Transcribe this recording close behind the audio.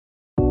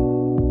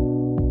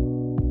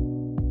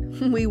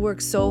We work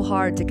so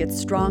hard to get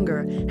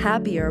stronger,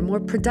 happier, more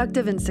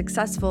productive, and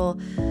successful.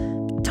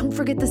 Don't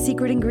forget the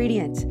secret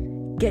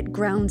ingredient. Get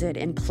grounded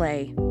in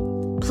play.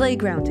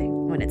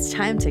 Playgrounding when it's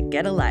time to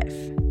get a life.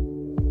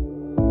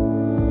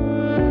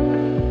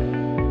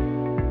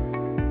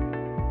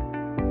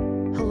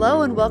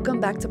 Hello and welcome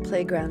back to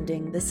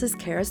Playgrounding. This is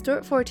Kara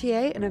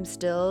Stewart-Fortier, and I'm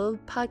still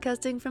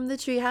podcasting from the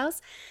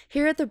Treehouse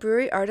here at the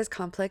Brewery Artist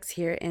Complex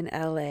here in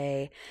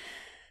LA.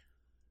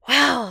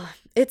 Wow,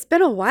 it's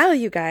been a while,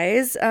 you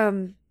guys.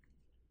 In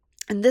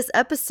this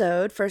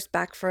episode, first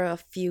back for a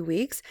few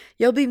weeks,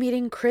 you'll be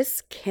meeting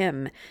Chris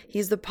Kim.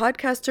 He's the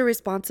podcaster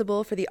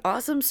responsible for the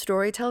awesome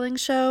storytelling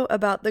show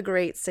about the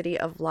great city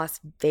of Las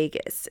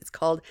Vegas. It's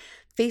called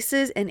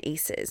Faces and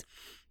Aces.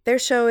 Their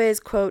show is,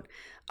 quote,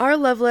 our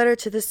love letter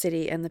to the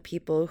city and the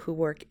people who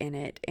work in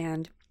it.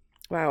 And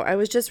wow, I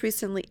was just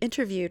recently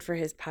interviewed for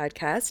his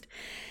podcast,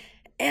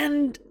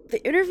 and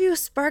the interview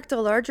sparked a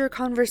larger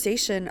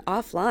conversation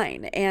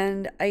offline.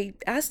 And I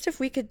asked if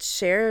we could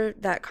share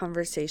that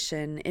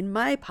conversation in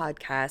my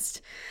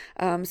podcast.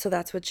 So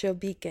that's what you'll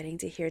be getting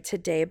to hear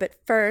today. But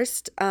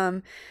first,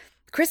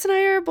 Chris and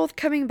I are both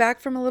coming back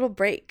from a little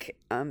break.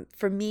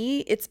 For me,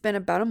 it's been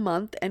about a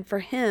month, and for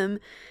him,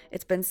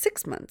 it's been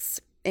 6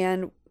 months.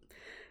 And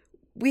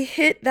we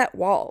hit that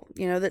wall,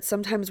 that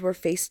sometimes we're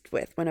faced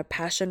with when a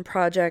passion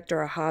project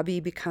or a hobby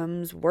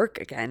becomes work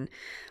again.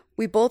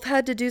 We both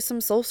had to do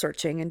some soul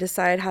searching and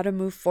decide how to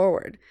move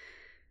forward.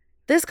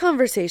 This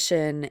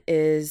conversation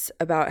is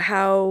about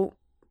how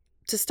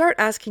to start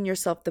asking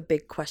yourself the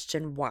big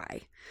question,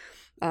 why?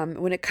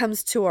 When it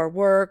comes to our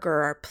work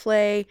or our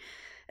play,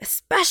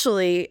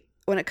 especially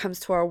when it comes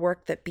to our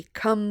work that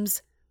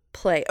becomes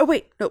play. Oh,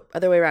 wait, no,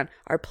 other way around.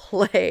 Our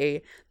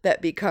play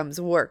that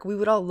becomes work. We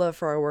would all love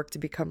for our work to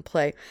become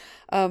play.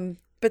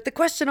 But the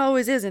question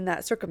always is, in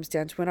that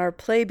circumstance, when our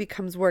play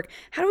becomes work,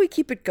 how do we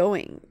keep it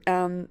going?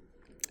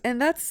 And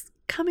that's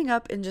coming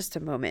up in just a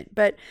moment.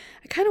 But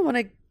I kind of want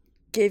to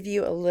give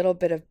you a little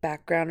bit of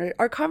background.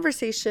 The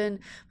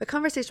conversation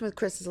with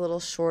Chris is a little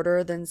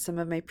shorter than some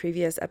of my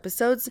previous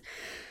episodes.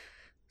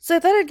 So I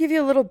thought I'd give you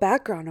a little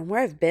background on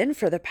where I've been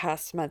for the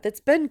past month.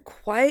 It's been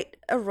quite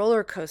a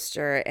roller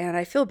coaster, and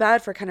I feel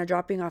bad for kind of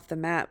dropping off the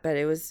map, but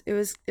it was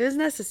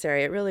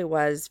necessary. It really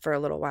was for a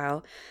little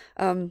while.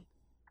 The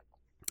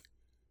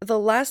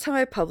last time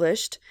I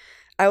published,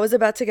 I was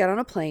about to get on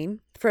a plane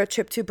for a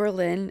trip to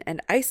Berlin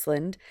and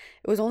Iceland.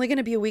 It was only going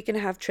to be a week and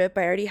a half trip.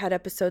 I already had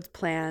episodes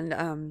planned.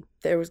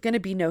 There was going to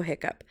be no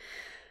hiccup,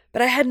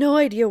 but I had no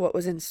idea what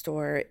was in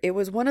store. It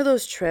was one of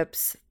those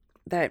trips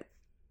that,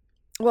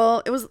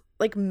 well, it was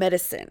like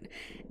medicine.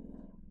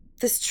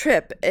 This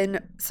trip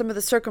and some of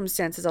the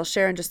circumstances I'll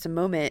share in just a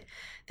moment,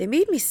 they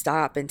made me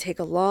stop and take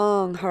a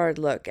long, hard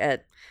look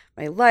at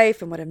my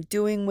life and what I'm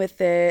doing with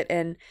it.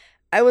 And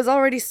I was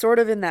already sort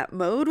of in that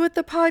mode with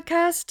the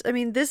podcast. I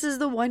mean, this is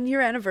the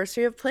 1-year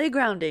anniversary of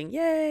Playgrounding.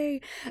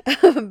 Yay!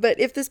 But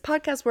if this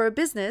podcast were a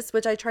business,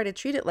 which I try to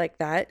treat it like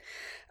that,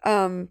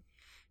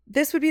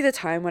 this would be the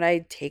time when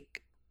I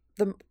take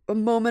a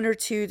moment or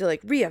two to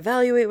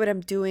reevaluate what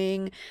I'm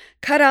doing,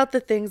 cut out the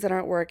things that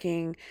aren't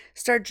working,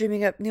 start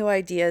dreaming up new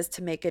ideas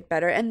to make it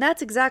better. And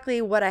that's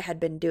exactly what I had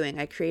been doing.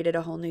 I created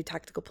a whole new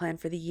tactical plan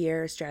for the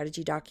year,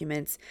 strategy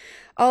documents,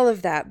 all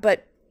of that.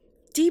 But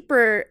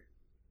deeper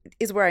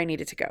is where I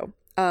needed to go.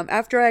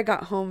 After I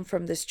got home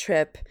from this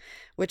trip,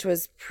 which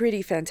was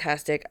pretty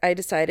fantastic, I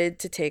decided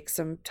to take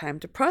some time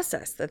to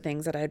process the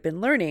things that I had been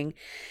learning.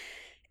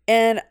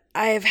 And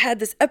I've had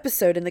this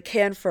episode in the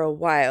can for a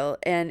while,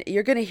 and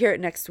you're going to hear it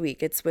next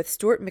week. It's with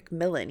Stuart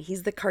McMillan.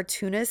 He's the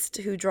cartoonist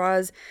who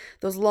draws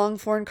those long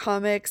form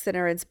comics that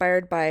are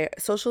inspired by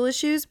social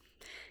issues.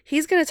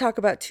 He's going to talk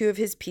about 2 of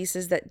his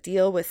pieces that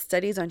deal with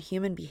studies on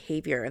human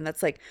behavior, and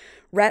that's like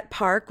Rat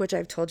Park, which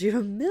I've told you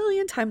a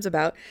million times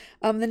about,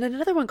 then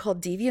another one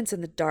called Deviance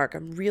in the Dark.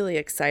 I'm really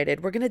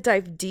excited. We're going to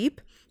dive deep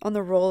on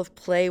the role of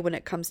play when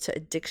it comes to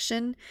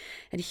addiction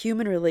and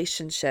human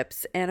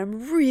relationships, and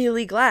I'm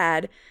really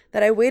glad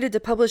that I waited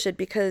to publish it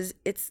because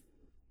it's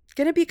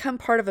going to become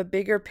part of a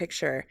bigger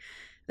picture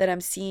that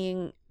I'm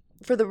seeing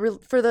for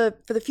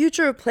the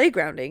future of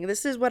playgrounding.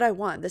 This is what I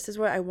want. This is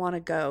where I want to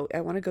go. I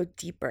want to go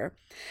deeper.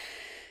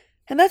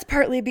 And that's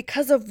partly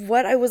because of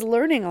what I was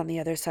learning on the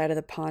other side of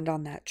the pond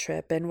on that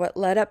trip and what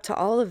led up to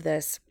all of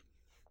this.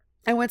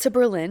 I went to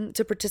Berlin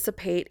to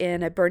participate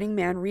in a Burning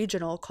Man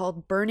regional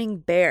called Burning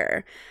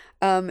Bear.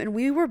 And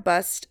we were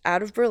bused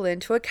out of Berlin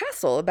to a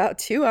castle about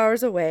 2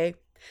 hours away,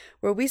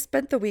 where we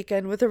spent the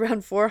weekend with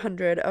around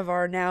 400 of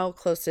our now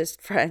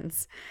closest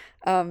friends.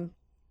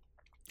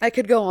 I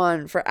could go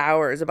on for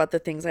hours about the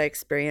things I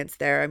experienced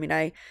there. I mean,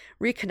 I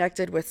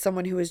reconnected with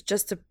someone who was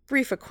just a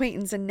brief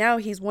acquaintance, and now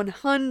he's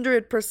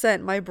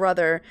 100% my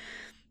brother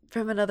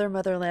from another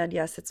motherland.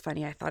 Yes, it's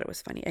funny. I thought it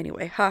was funny.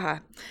 Anyway, haha.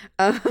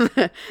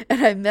 And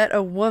I met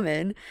a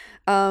woman.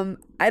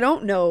 I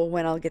don't know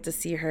when I'll get to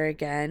see her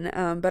again,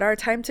 but our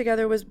time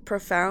together was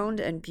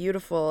profound and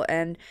beautiful,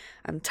 and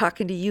I'm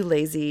talking to you,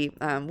 Lazy.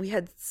 We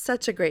had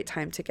such a great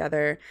time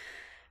together.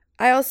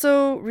 I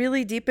also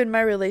really deepened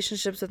my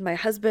relationships with my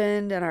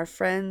husband and our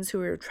friends who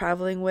we were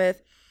traveling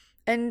with.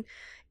 And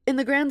in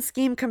the grand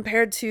scheme,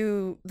 compared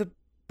to the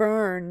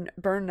burn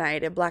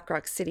night at Black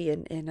Rock City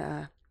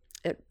in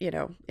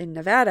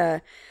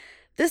Nevada,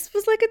 this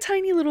was like a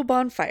tiny little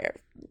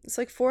bonfire. It's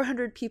like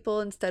 400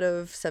 people instead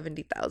of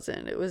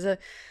 70,000. It was a,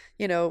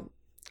 you know,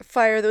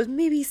 fire that was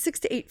maybe 6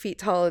 to 8 feet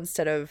tall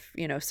instead of,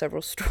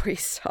 several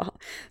stories tall.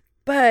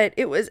 But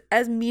it was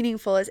as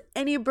meaningful as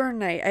any burn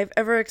night I've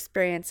ever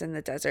experienced in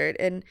the desert.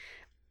 And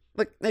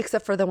like,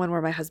 except for the one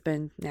where my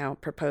husband now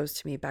proposed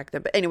to me back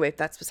then. But anyway,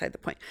 that's beside the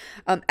point.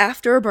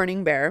 After a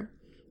burning bear,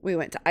 we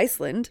went to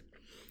Iceland.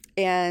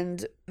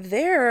 And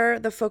there,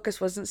 the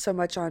focus wasn't so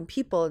much on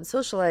people and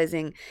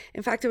socializing.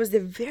 In fact, it was the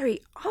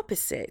very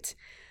opposite.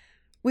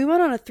 We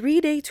went on a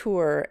 3-day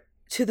tour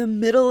to the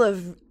middle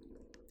of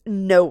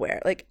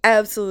nowhere, like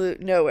absolute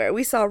nowhere.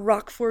 We saw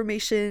rock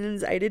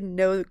formations I didn't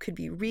know could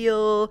be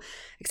real,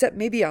 except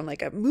maybe on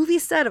like a movie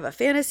set of a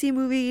fantasy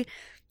movie.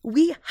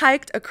 We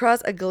hiked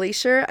across a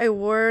glacier. I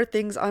wore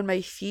things on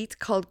my feet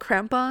called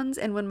crampons,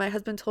 and when my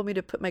husband told me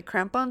to put my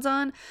crampons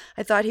on,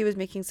 I thought he was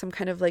making some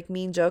kind of like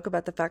mean joke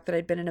about the fact that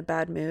I'd been in a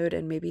bad mood,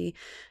 and maybe,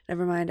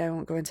 never mind, I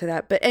won't go into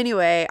that. But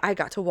anyway, I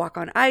got to walk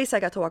on ice. I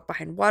got to walk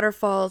behind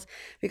waterfalls.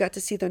 We got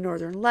to see the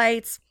northern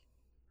lights.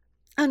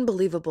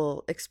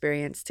 Unbelievable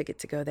experience to get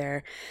to go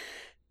there.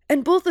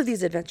 And both of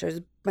these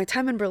adventures, my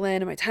time in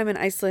Berlin and my time in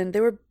Iceland,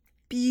 they were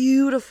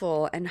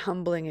beautiful and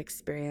humbling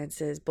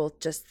experiences,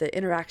 both just the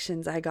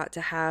interactions I got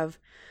to have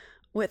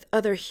with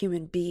other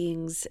human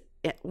beings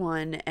at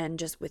one and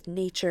just with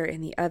nature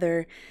in the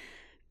other.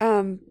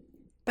 But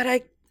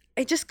I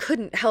just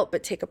couldn't help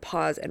but take a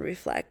pause and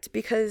reflect,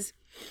 because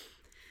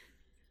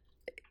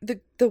the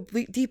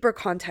deeper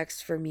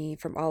context for me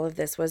from all of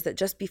this was that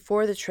just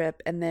before the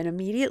trip and then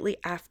immediately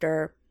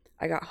after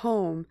I got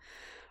home,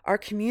 our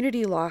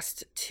community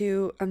lost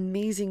two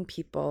amazing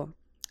people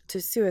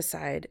to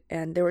suicide,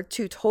 and there were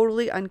two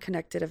totally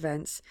unconnected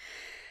events.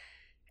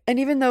 And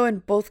even though in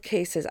both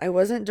cases I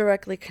wasn't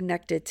directly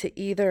connected to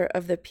either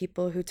of the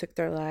people who took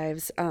their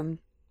lives, a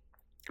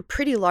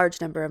pretty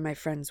large number of my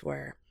friends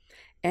were.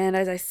 And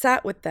as I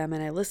sat with them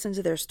and I listened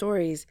to their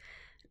stories,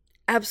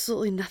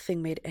 absolutely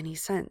nothing made any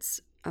sense.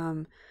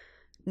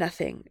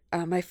 Nothing.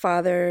 My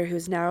father,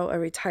 who's now a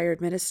retired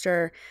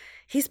minister,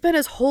 he spent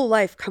his whole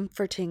life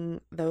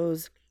comforting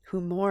those who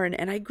mourn.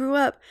 And I grew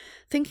up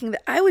thinking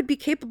that I would be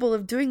capable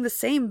of doing the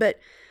same, but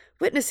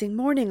witnessing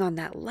mourning on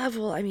that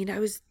level, I mean, I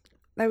was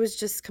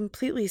just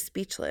completely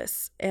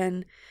speechless.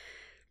 And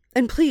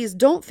please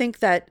don't think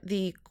that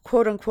the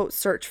quote unquote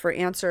search for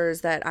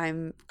answers that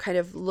I'm kind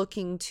of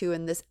looking to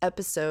in this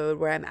episode,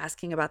 where I'm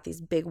asking about these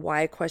big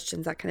why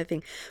questions, that kind of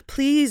thing,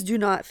 please do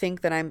not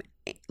think that I'm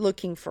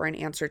looking for an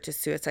answer to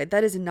suicide.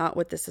 That is not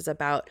what this is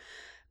about.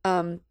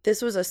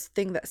 This was a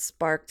thing that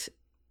sparked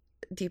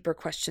deeper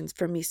questions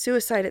for me.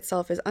 Suicide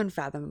itself is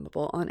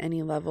unfathomable on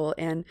any level,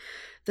 and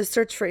the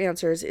search for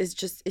answers is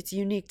just, it's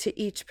unique to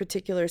each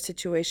particular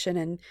situation,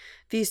 and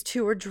these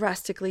two are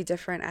drastically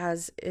different,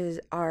 as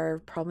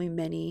are probably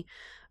many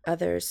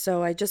others.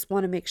 So I just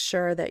want to make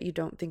sure that you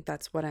don't think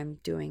that's what I'm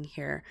doing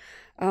here.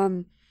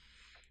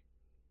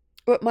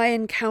 But my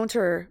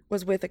encounter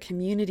was with a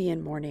community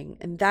in mourning,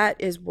 and that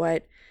is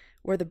what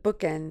were the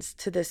bookends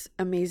to this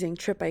amazing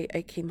trip.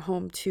 I came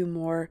home to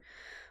more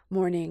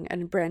mourning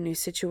and a brand new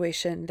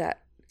situation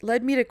that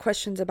led me to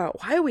questions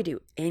about why we do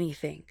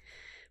anything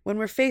when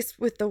we're faced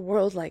with the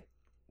world like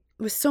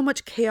with so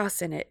much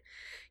chaos in it.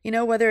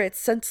 Whether it's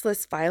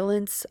senseless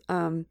violence,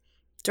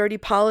 dirty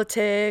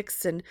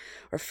politics,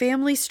 or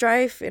family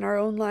strife in our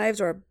own lives,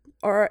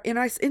 or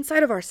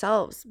inside of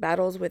ourselves,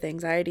 battles with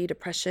anxiety,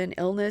 depression,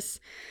 illness,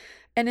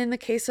 and in the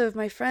case of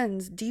my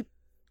friends, deep,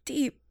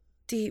 deep,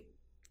 deep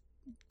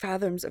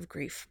fathoms of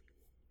grief.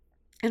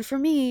 And for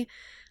me,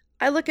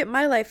 I look at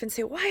my life and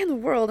say, why in the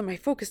world am I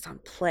focused on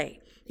play?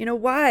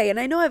 Why? And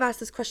I know I've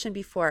asked this question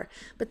before,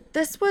 but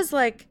this was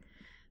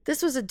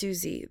a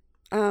doozy.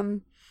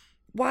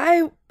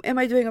 Why am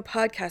I doing a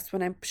podcast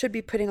when I should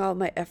be putting all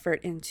my effort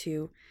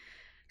into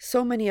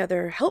so many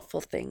other helpful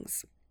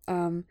things?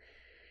 Now,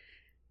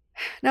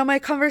 my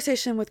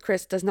conversation with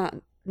Chris does not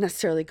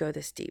necessarily go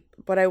this deep.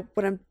 What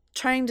I'm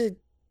trying to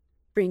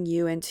bring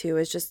you into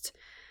is just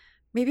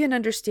maybe an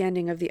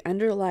understanding of the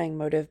underlying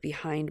motive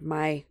behind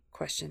my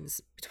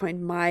questions,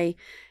 between my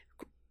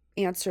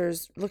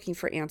answers, looking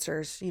for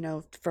answers,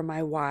 for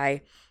my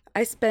why.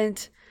 I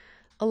spent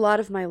a lot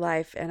of my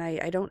life, and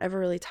I don't ever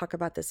really talk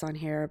about this on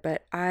here,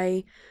 but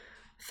I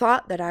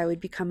thought that I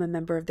would become a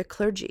member of the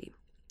clergy.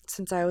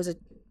 Since I was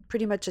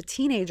pretty much a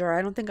teenager,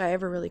 I don't think I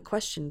ever really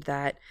questioned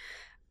that.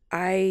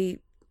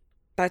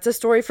 That's a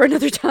story for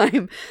another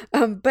time.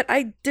 But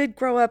I did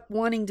grow up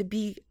wanting to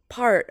be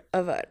part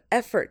of an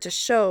effort to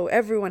show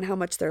everyone how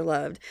much they're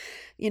loved.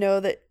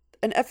 That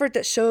an effort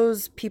that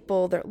shows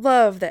people their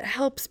love, that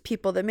helps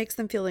people, that makes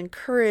them feel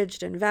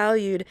encouraged and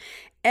valued.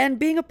 And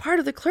being a part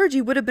of the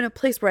clergy would have been a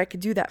place where I could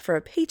do that for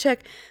a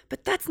paycheck,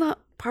 but that's not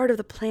part of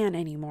the plan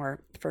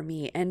anymore for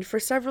me. And for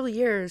several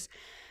years,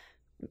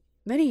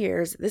 many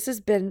years, this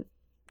has been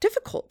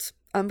difficult.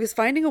 Because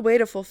finding a way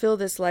to fulfill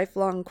this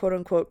lifelong quote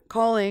unquote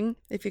calling,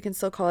 if you can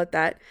still call it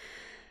that,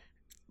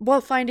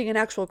 while finding an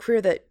actual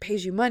career that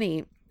pays you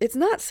money, it's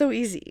not so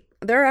easy.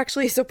 There are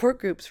actually support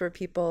groups for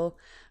people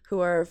who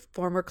are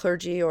former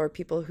clergy or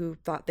people who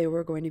thought they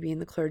were going to be in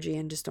the clergy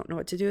and just don't know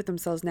what to do with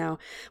themselves now.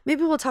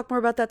 Maybe we'll talk more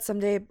about that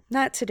someday,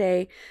 not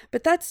today,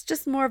 but that's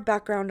just more of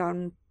background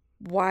on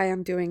why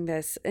I'm doing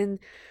this. And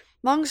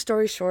long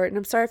story short, and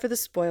I'm sorry for the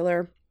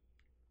spoiler,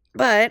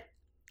 but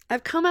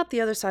I've come out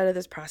the other side of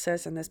this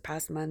process in this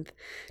past month,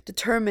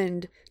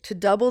 determined to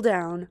double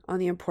down on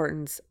the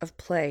importance of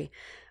play.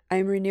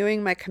 I'm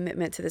renewing my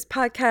commitment to this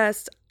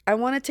podcast. I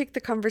want to take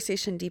the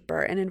conversation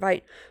deeper and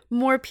invite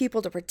more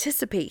people to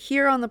participate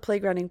here on the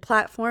Playgrounding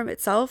platform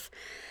itself.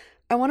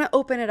 I want to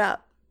open it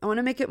up. I want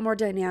to make it more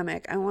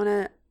dynamic. I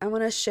want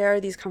to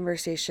share these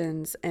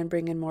conversations and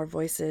bring in more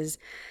voices.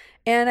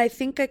 And I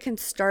think I can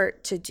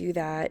start to do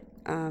that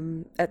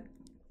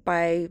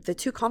by the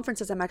 2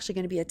 conferences I'm actually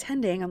going to be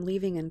attending. I'm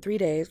leaving in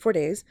 4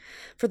 days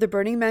for the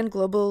Burning Man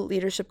Global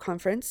Leadership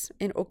Conference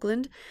in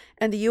Oakland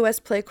and the U.S.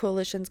 Play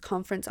Coalition's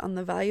Conference on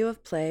the Value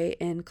of Play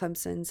in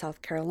Clemson,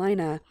 South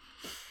Carolina.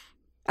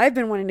 I've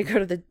been wanting to go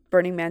to the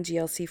Burning Man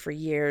GLC for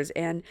years,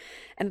 and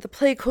at the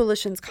Play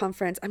Coalition's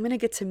conference, I'm going to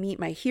get to meet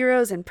my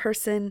heroes in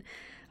person.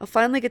 I'll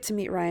finally get to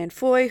meet Ryan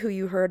Foy, who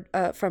you heard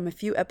from a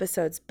few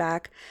episodes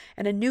back,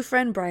 and a new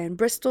friend, Brian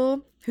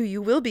Bristol, who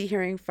you will be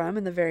hearing from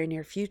in the very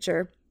near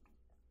future.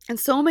 And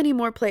so many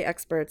more play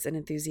experts and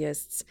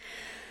enthusiasts.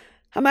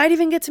 I might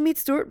even get to meet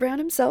Stuart Brown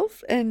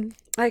himself, and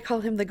I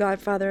call him the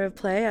godfather of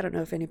play. I don't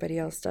know if anybody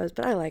else does,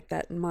 but I like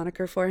that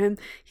moniker for him.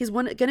 He's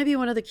going to be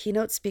one of the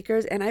keynote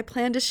speakers, and I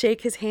plan to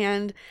shake his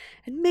hand,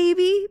 and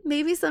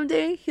maybe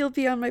someday he'll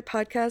be on my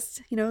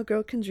podcast. You know, a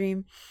girl can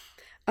dream.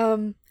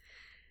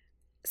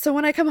 So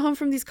when I come home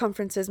from these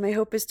conferences, my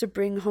hope is to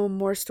bring home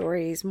more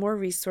stories, more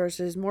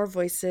resources, more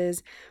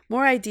voices,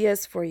 more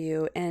ideas for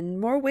you, and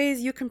more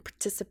ways you can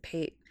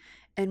participate,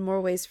 and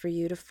more ways for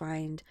you to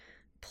find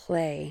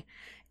play.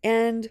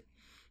 And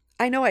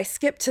I know I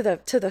skipped to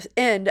the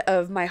end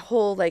of my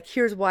whole, like,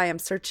 here's why I'm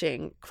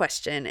searching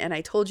question. And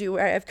I told you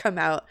where I've come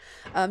out,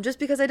 just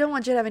because I don't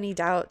want you to have any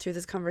doubt through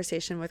this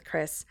conversation with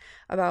Chris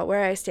about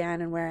where I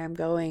stand and where I'm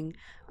going.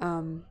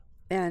 And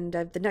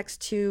the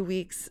next 2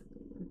 weeks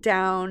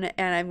down,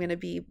 and I'm going to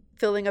be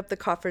filling up the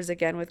coffers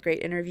again with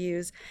great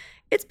interviews.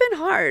 It's been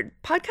hard.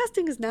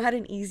 Podcasting is not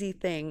an easy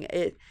thing.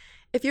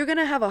 If you're going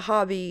to have a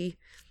hobby,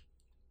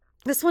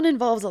 this one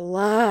involves a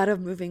lot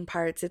of moving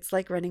parts. It's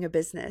like running a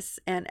business.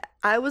 And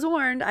I was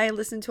warned. I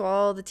listened to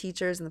all the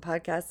teachers and the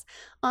podcasts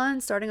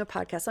on starting a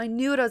podcast. So I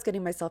knew what I was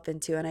getting myself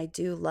into, and I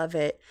do love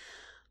it.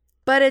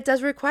 But it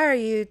does require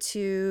you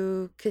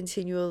to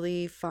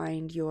continually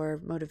find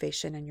your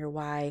motivation and your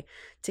why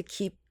to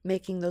keep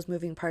making those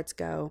moving parts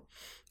go.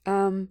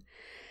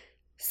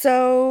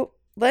 So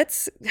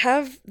let's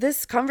have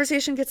this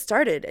conversation get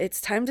started.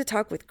 It's time to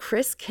talk with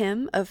Chris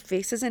Kim of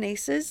Faces and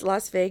Aces,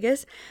 Las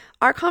Vegas.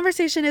 Our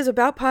conversation is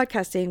about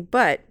podcasting,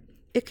 but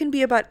it can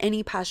be about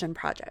any passion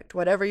project,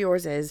 whatever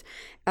yours is.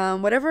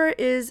 Whatever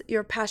is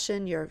your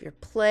passion, your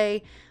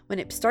play, when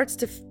it starts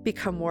to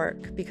become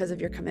work because of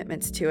your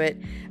commitments to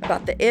it,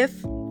 about the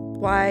if,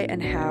 why,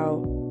 and how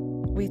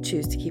we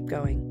choose to keep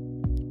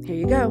going. Here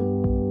you go.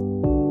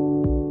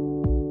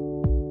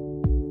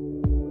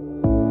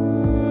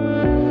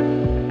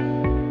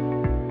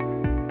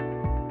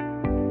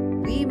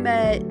 We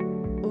met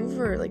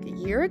over like a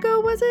year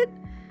ago, was it?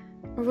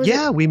 Or was it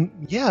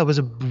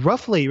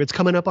was it's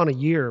coming up on a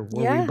year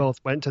where we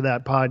both went to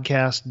that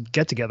podcast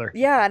get together.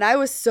 Yeah, and I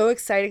was so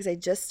excited because I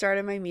just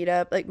started my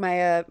meetup, like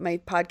my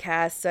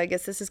podcast. So I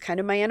guess this is kind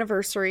of my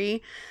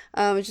anniversary.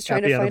 I was just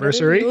trying to find other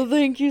people.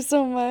 Thank you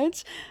so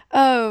much.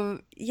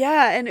 And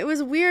it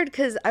was weird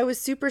because I was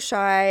super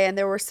shy, and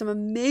there were some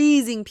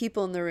amazing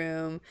people in the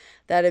room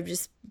that have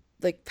just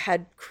like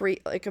had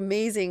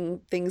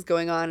amazing things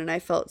going on, and I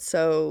felt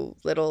so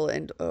little,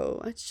 and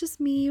it's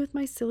just me with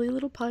my silly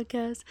little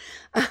podcast.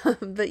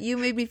 But you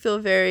made me feel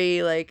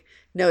very like,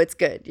 no, it's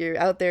good. You're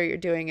out there, you're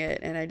doing it,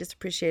 and I just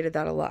appreciated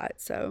that a lot.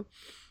 So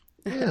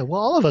yeah, well,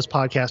 all of us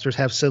podcasters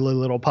have silly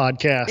little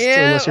podcasts,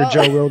 unless you're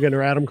Joe Rogan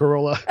or Adam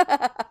Carolla.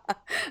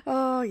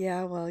 Oh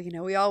yeah, well,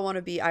 we all want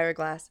to be Ira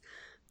Glass,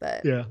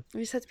 but yeah, we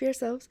just have to be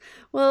ourselves.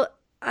 Well,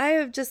 I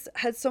have just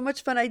had so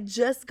much fun. I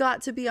just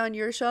got to be on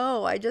your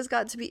show. I just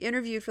got to be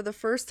interviewed for the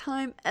first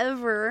time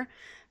ever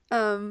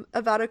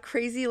about a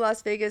crazy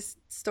Las Vegas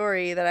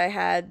story that I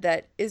had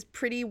that is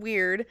pretty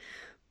weird,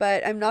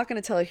 but I'm not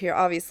going to tell it here,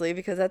 obviously,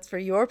 because that's for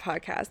your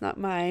podcast, not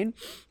mine.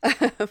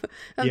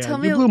 You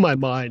blew my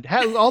mind.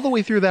 All the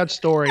way through that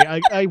story.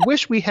 I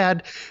wish we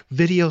had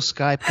video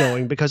Skype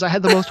going, because I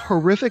had the most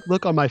horrific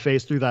look on my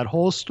face through that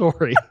whole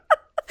story.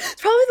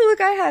 It's probably the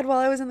look I had while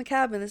I was in the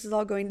cabin. This is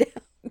all going down.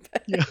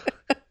 Yeah.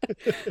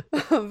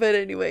 But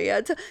anyway,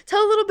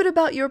 tell a little bit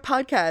about your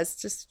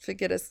podcast, just to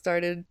get us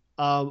started.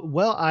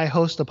 Well, I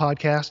host a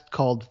podcast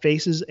called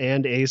Faces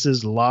and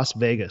Aces Las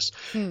Vegas.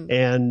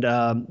 And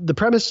the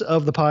premise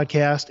of the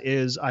podcast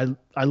is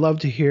I love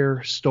to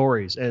hear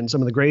stories, and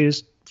some of the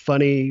greatest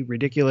funny,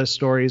 ridiculous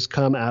stories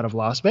come out of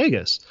Las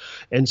Vegas.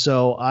 And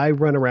so I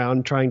run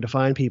around trying to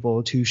find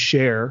people to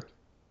share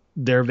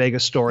their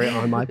Vegas story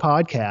on my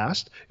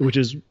podcast, which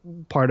is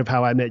part of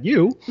how I met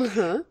you.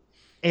 Uh-huh.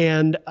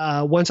 And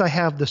once I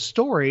have the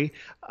story,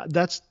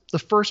 that's the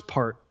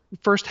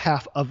first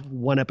half of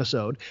one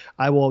episode.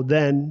 I will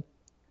then,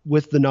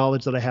 with the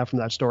knowledge that I have from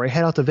that story,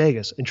 head out to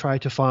Vegas and try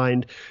to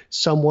find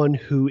someone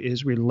who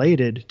is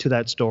related to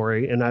that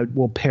story, and I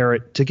will pair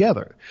it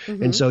together.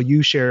 Mm-hmm. And so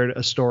you shared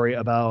a story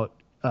about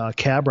a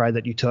cab ride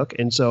that you took,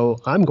 and so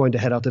I'm going to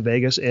head out to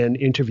Vegas and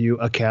interview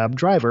a cab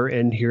driver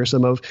and hear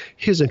some of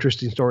his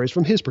interesting stories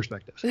from his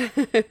perspective.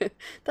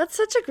 That's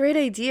such a great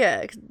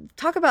idea.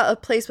 Talk about a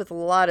place with a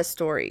lot of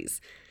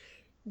stories.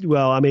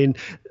 Well, I mean,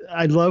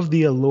 I love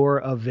the allure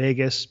of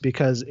Vegas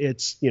because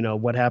it's,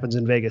 what happens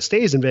in Vegas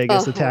stays in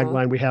Vegas. Uh-huh. The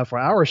tagline we have for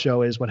our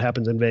show is what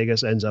happens in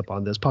Vegas ends up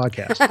on this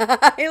podcast.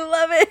 I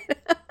love it.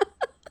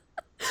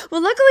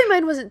 Well, luckily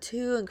mine wasn't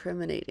too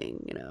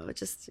incriminating, it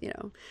just,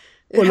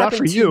 well, not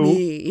for you.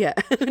 Me. Yeah,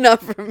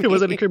 not for me. It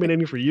wasn't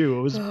incriminating for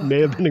you. It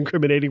may have been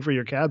incriminating for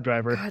your cab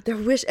driver. God,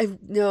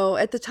 no,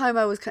 at the time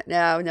I was,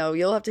 no,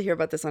 you'll have to hear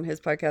about this on his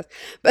podcast.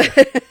 But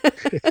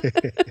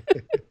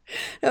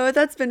no, but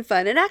that's been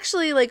fun. And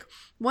actually, like,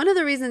 one of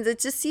the reasons it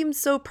just seemed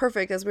so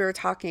perfect as we were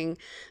talking,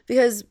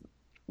 because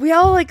we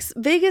all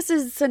Vegas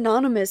is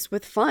synonymous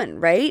with fun,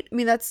 right? I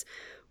mean,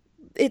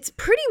 it's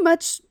pretty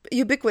much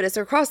ubiquitous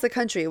across the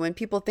country when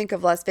people think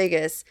of Las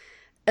Vegas.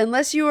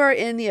 Unless you are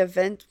in the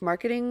event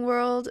marketing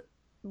world,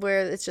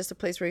 where it's just a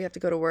place where you have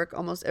to go to work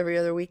almost every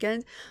other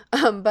weekend.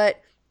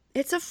 But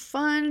it's a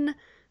fun,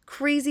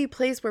 crazy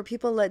place where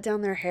people let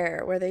down their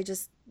hair, where they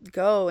just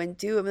go and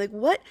do. I'm like,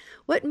 what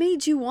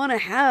made you want to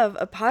have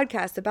a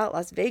podcast about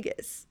Las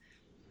Vegas?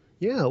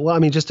 Yeah, well, I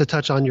mean, just to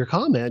touch on your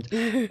comment,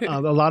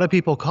 a lot of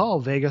people call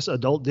Vegas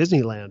adult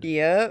Disneyland.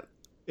 Yep.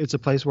 It's a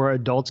place where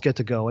adults get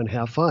to go and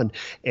have fun.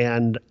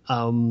 And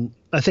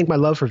I think my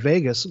love for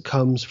Vegas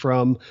comes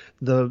from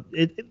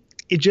it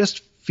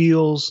just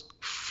feels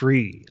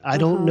free. I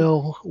don't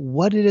know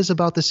what it is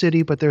about the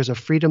city, but there's a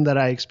freedom that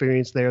I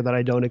experience there that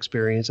I don't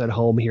experience at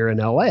home here in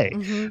LA,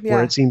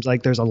 where it seems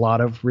like there's a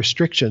lot of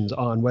restrictions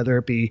on whether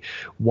it be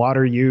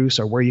water use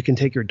or where you can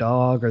take your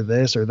dog or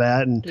this or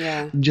that.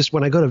 And just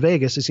when I go to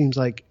Vegas, it seems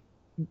like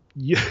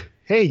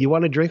hey, you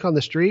want to drink on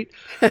the street?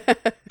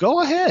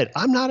 Go ahead.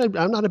 I'm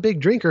not a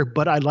big drinker,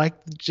 but I like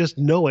just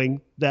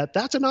knowing that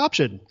that's an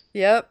option.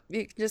 Yep.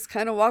 You can just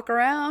kind of walk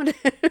around.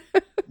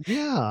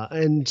 Yeah.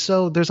 And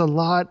so there's a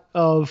lot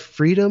of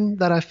freedom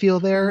that I feel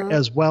there,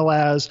 as well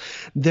as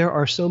there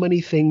are so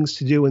many things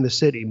to do in the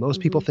city.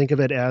 Most people think of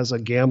it as a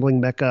gambling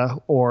mecca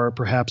or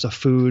perhaps a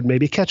food,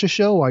 maybe catch a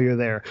show while you're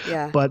there.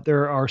 Yeah. But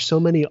there are so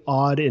many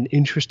odd and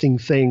interesting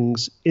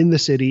things in the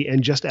city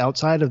and just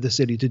outside of the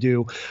city to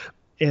do.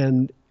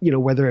 And,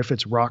 whether if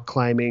it's rock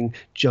climbing,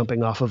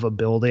 jumping off of a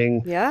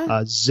building,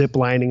 zip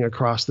lining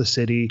across the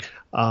city,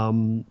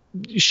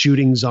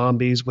 shooting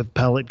zombies with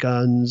pellet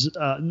guns,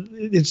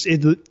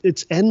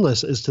 it's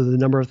endless as to the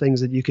number of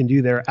things that you can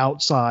do there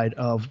outside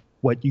of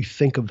what you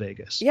think of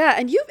Vegas. Yeah,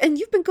 and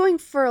you've been going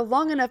for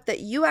long enough that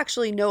you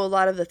actually know a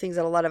lot of the things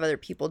that a lot of other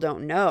people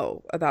don't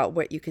know about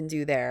what you can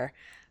do there.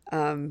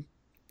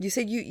 You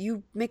said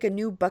you make a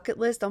new bucket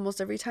list almost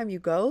every time you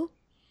go?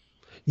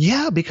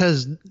 Yeah,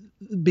 because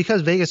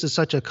Vegas is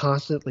such a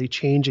constantly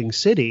changing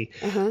city,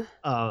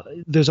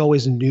 there's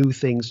always new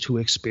things to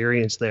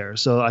experience there.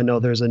 So I know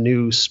there's a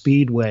new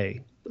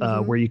speedway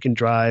where you can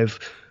drive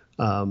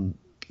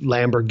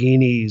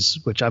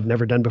Lamborghinis, which I've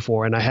never done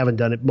before, and I haven't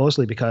done it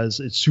mostly because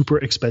it's super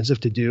expensive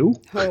to do.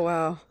 Oh,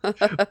 wow.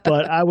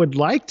 But I would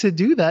like to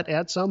do that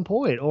at some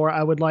point, or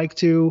I would like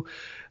to,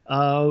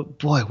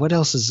 what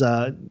else is,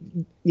 have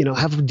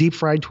a deep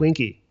fried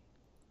Twinkie.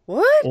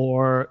 What?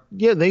 Or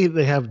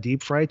they have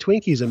deep fried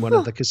Twinkies in one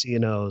of the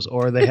casinos,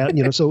 or they have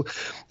so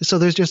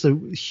there's just a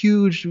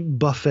huge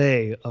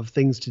buffet of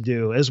things to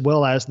do, as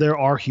well as there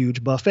are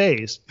huge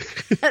buffets.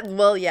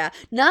 Well, yeah,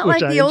 not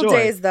like the old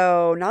days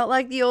though. Not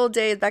like the old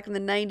days back in the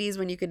 90s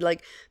when you could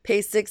pay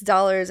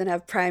 $6 and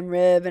have prime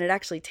rib and it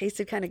actually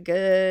tasted kind of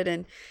good,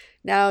 and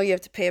now you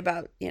have to pay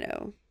about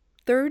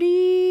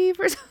 $30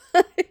 for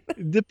something.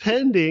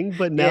 Depending,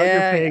 but now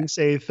you're paying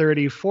say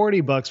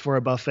 $30-$40 for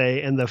a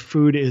buffet and the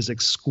food is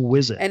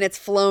exquisite. And it's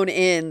flown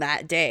in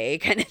that day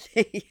kind of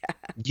thing.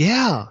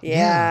 Yeah.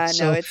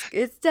 No,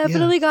 it's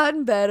definitely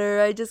gotten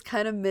better. I just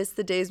kind of miss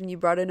the days when you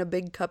brought in a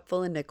big cup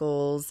full of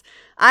nickels.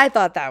 I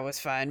thought that was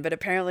fun, but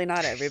apparently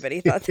not everybody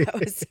thought that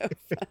was so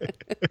fun.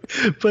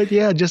 But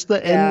just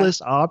the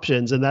endless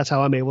options, and that's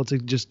how I'm able to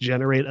just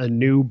generate a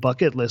new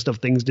bucket list of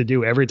things to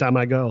do every time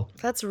I go.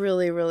 That's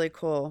really, really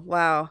cool.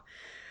 Wow.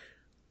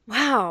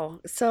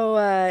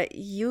 So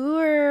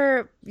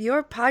your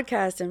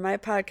podcast and my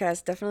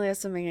podcast definitely have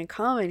something in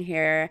common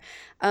here.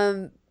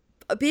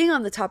 Being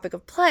on the topic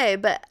of play,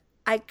 but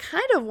I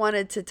kind of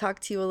wanted to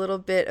talk to you a little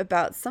bit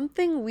about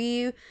something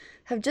we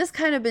have just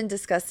kind of been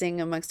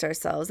discussing amongst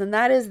ourselves, and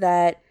that is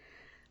that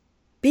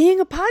being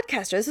a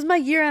podcaster, this is my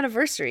year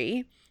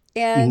anniversary,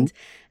 and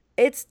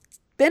it's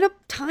been a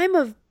time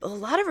of a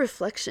lot of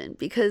reflection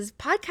because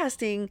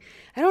podcasting,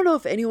 I don't know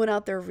if anyone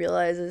out there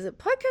realizes that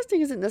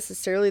podcasting isn't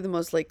necessarily the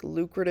most like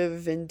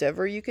lucrative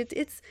endeavor you could,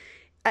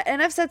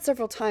 and I've said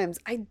several times,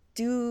 I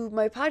do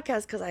my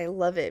podcast because I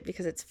love it,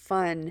 because it's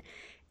fun.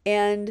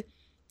 And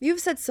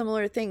you've said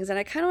similar things. And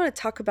I kind of want to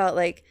talk about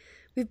like,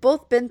 we've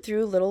both been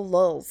through little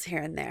lulls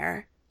here and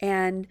there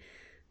and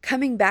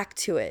coming back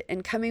to it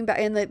and coming back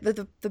and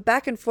the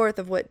back and forth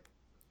of what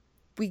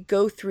we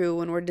go through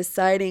when we're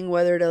deciding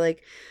whether to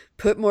like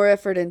put more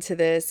effort into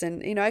this.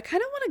 And, I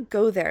kind of want to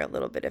go there a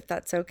little bit, if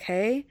that's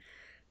okay.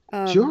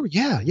 Sure. Um,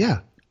 Yeah.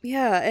 Yeah.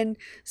 yeah. And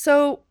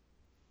so,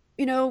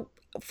 you know,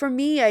 for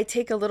me, I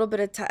take a little bit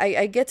of time.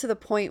 I get to the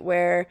point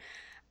where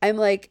I'm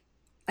like,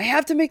 I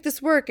have to make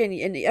this work. And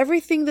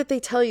everything that they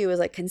tell you is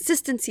like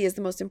consistency is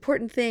the most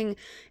important thing.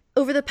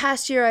 Over the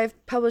past year,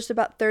 I've published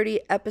about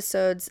 30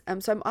 episodes.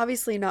 So I'm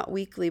obviously not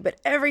weekly,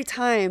 but every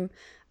time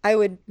I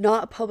would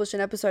not publish an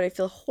episode, I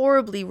feel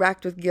horribly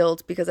racked with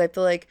guilt because I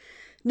feel like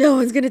no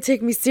one's going to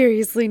take me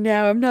seriously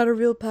now. I'm not a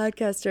real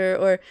podcaster.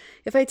 Or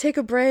if I take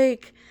a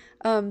break,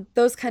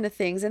 those kind of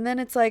things. And then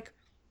it's like,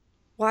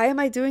 why am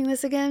I doing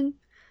this again?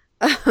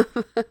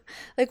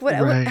 Like what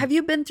Right. have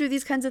you been through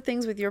these kinds of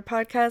things with your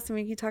podcast? I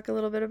mean, can you talk a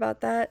little bit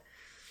about that?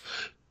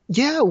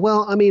 Yeah,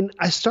 well, I mean,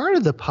 I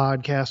started the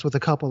podcast with a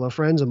couple of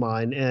friends of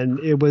mine, and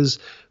it was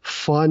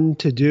fun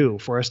to do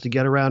for us to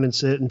get around and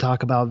sit and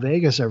talk about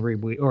Vegas every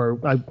week, or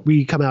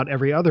we come out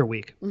every other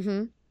week.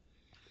 Mm-hmm.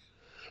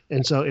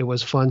 And so it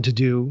was fun to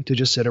do, to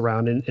just sit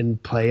around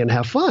and play and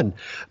have fun.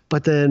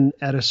 But then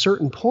at a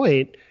certain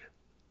point,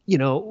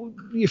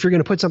 if you're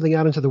going to put something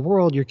out into the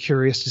world, you're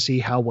curious to see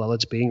how well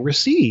it's being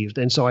received.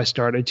 And so I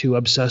started to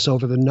obsess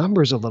over the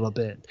numbers a little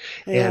bit,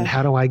 and Yeah.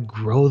 how do I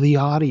grow the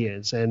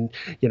audience, and,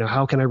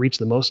 how can I reach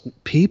the most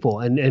people?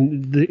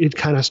 It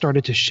kind of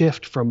started to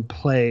shift from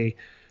play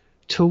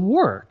to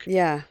work.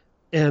 Yeah.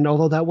 And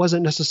although that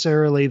wasn't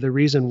necessarily the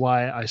reason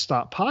why I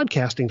stopped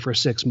podcasting for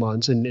 6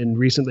 months and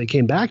recently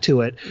came back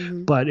to it,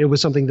 Mm-hmm. but it was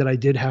something that I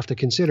did have to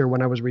consider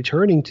when I was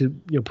returning to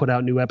put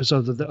out new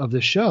episodes of the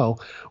show.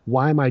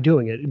 Why am I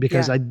doing it?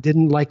 Because Yeah. I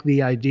didn't like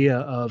the idea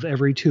of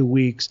every 2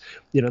 weeks,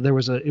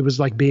 it was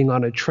like being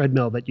on a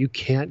treadmill that you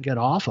can't get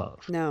off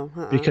of No.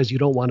 because you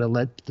don't want to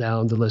let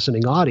down the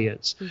listening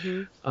audience.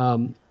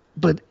 Mm-hmm.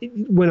 But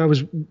when I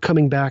was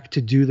coming back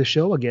to do the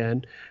show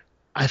again,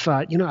 I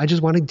thought, I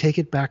just want to take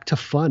it back to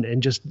fun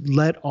and just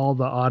let all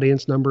the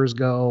audience numbers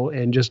go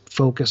and just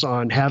focus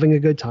on having a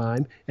good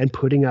time and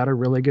putting out a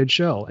really good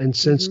show. And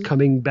since Mm-hmm.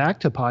 coming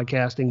back to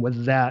podcasting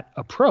with that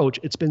approach,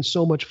 it's been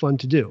so much fun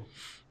to do.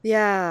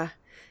 Yeah.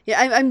 Yeah,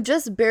 I'm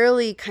just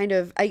barely kind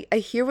of, I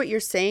hear what you're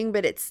saying,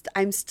 but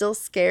I'm still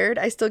scared.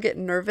 I still get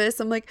nervous.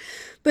 I'm like,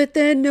 but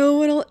then no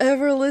one will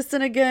ever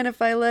listen again if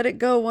I let it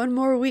go one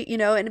more week,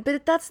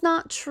 but that's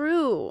not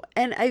true.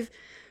 And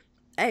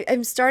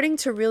I'm starting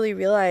to really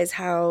realize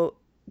how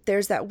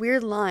there's that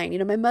weird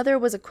line. My mother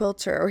was a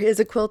quilter, or is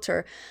a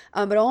quilter,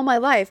 but all my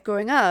life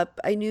growing up,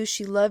 I knew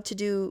she loved to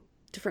do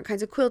different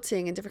kinds of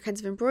quilting and different kinds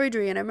of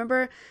embroidery. And I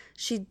remember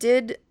she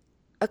did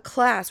a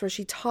class where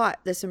she taught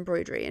this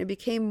embroidery, and it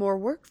became more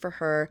work for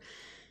her.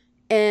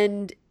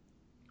 And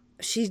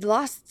she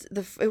lost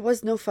it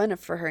was no fun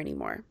for her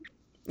anymore.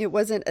 It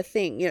wasn't a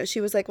thing.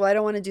 She was like, well, I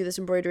don't want to do this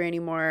embroidery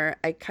anymore.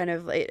 I kind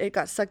of, it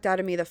got sucked out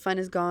of me. The fun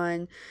is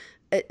gone.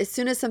 As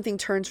soon as something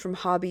turns from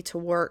hobby to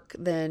work,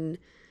 then,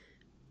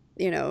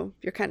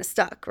 you're kind of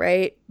stuck,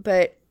 right?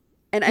 But,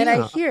 and I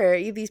Yeah.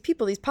 hear these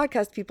people, these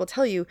podcast people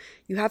tell you,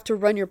 you have to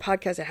run your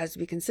podcast. It has to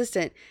be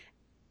consistent.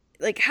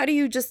 Like, how do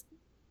you just,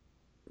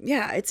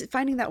 yeah, it's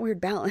finding that weird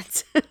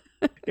balance.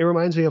 It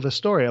reminds me of a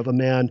story of a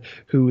man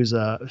who is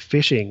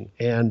fishing,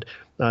 and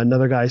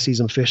another guy sees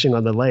him fishing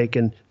on the lake,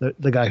 and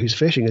the guy who's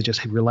fishing is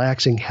just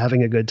relaxing,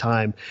 having a good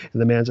time.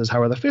 And the man says,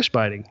 "How are the fish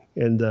biting?"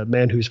 And the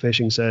man who's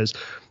fishing says,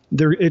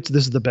 this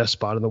is the best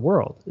spot in the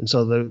world." And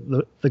so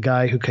the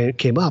guy who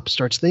came up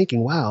starts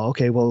thinking, "Wow,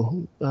 okay,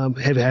 well,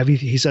 have you?"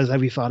 He says,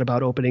 "Have you thought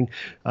about opening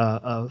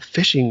a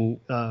fishing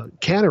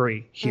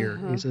cannery here?"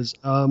 Uh-huh. He says,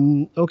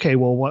 "Okay,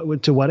 well,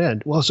 to what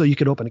end?" "Well, so you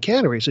could open a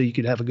cannery, so you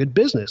could have a good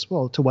business."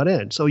 "Well, to what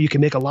end?" "So you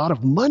can make a lot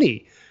of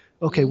money."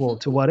 "Okay, well,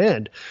 to Mm-hmm. what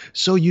end?"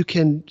 So you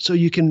can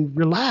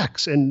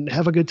relax and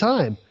have a good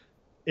time,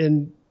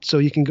 and so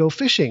you can go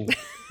fishing.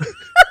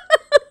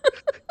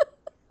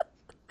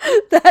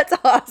 That's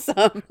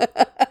awesome.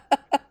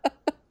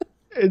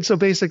 And so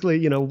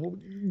basically,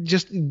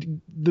 just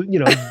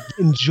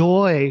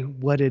enjoy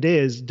what it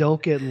is.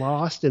 Don't get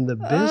lost in the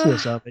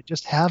business of it.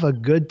 Just have a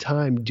good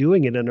time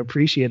doing it and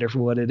appreciate it for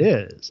what it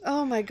is.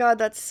 Oh my God,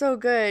 that's so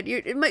good.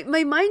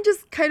 My mind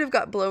just kind of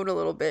got blown a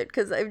little bit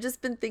because I've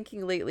just been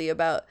thinking lately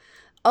about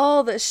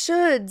all the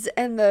shoulds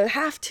and the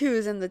have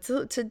tos and the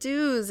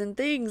to-dos and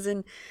things.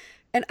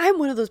 And I'm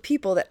one of those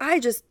people that I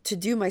just to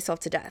do myself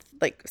to death.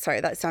 Like, sorry,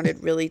 that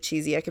sounded really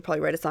cheesy. I could probably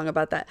write a song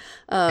about that.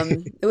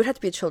 It would have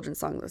to be a children's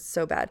song. That's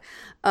so bad.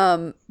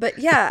 But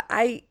yeah,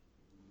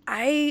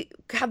 I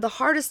have the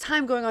hardest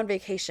time going on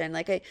vacation.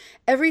 Like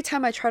every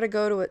time I try to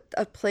go to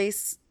a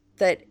place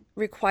that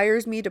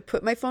requires me to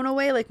put my phone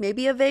away, like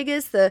maybe a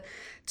Vegas, to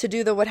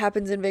do the what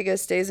happens in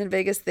Vegas stays in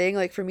Vegas thing,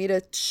 like for me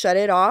to shut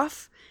it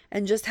off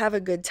and just have a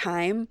good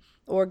time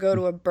or go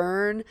to a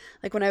burn.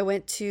 Like when I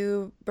went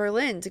to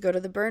Berlin to go to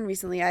the burn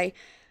recently, I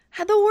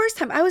had the worst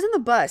time. I was in the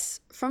bus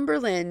from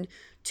Berlin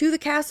to the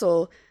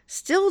castle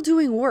still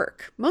doing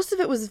work. Most of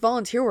it was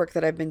volunteer work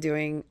that I've been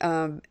doing.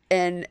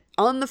 And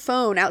on the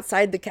phone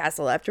outside the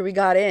castle after we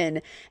got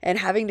in and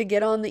having to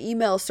get on the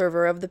email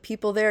server of the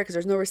people there because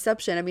there's no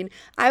reception. I mean,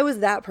 I was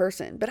that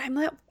person, but I'm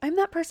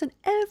that person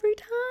every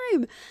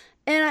time.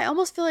 And I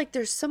almost feel like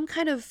there's some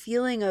kind of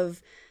feeling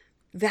of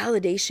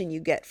validation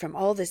you get from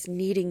all this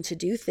needing to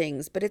do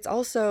things, but it's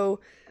also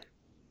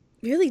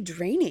really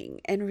draining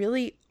and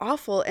really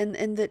awful. And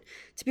that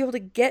to be able to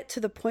get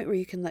to the point where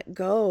you can let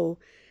go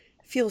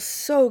feels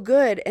so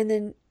good. And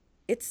then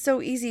it's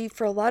so easy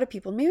for a lot of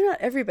people, maybe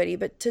not everybody,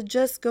 but to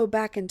just go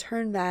back and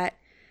turn that,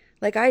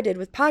 like I did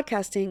with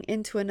podcasting,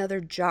 into another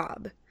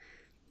job,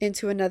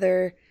 into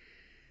another,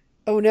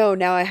 oh no,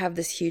 now I have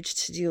this huge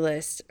to-do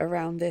list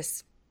around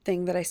this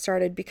thing that I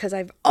started because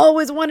I've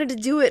always wanted to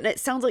do it and it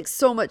sounds like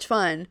so much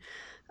fun.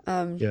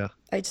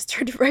 I just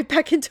turned it right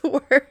back into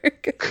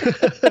work.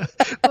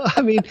 Well,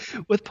 I mean,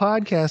 with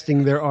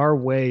podcasting, there are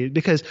ways,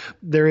 because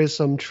there is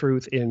some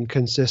truth in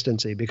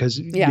consistency, because,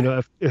 you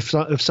know,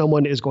 if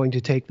someone is going to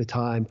take the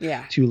time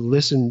to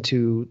listen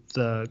to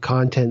the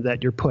content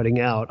that you're putting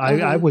out,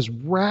 I was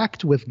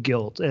racked with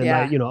guilt, and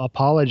I, you know,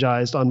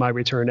 apologized on my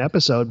return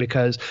episode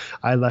because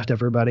I left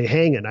everybody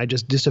hanging. I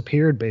just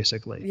disappeared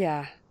basically.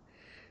 Yeah.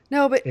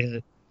 No, but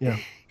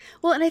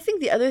well, and I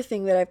think the other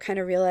thing that I've kind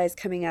of realized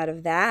coming out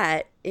of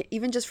that,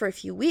 even just for a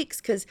few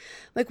weeks, because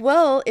like,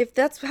 well, if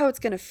that's how it's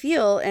going to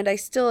feel, and I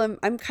still am,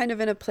 I'm kind of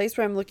in a place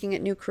where I'm looking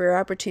at new career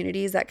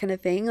opportunities, that kind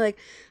of thing. Like,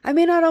 I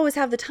may not always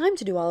have the time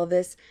to do all of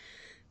this.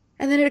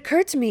 And then it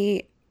occurred to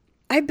me,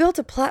 I built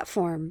a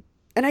platform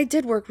and I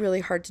did work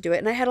really hard to do it.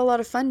 And I had a lot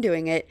of fun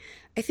doing it.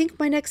 I think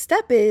my next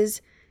step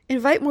is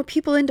invite more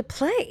people into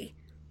play.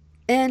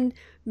 And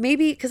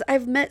maybe because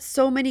I've met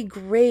so many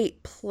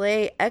great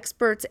play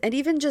experts and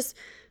even just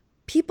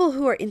people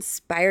who are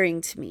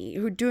inspiring to me,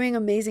 who are doing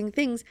amazing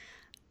things,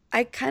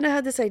 I kind of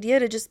had this idea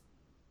to just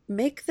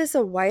make this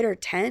a wider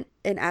tent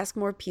and ask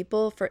more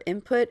people for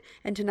input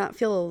and to not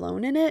feel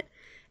alone in it,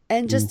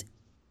 and just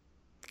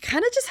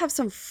kind of just have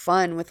some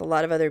fun with a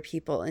lot of other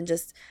people and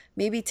just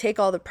maybe take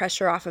all the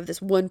pressure off of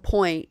this one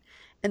point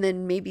and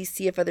then maybe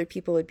see if other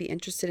people would be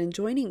interested in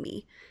joining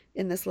me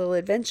in this little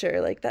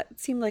adventure. Like that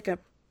seemed like a,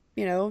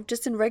 you know,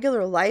 just in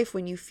regular life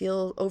when you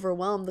feel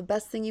overwhelmed, the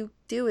best thing you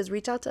do is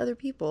reach out to other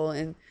people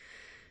and,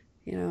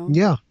 you know.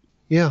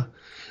 Yeah.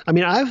 I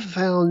mean, I've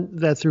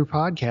found that through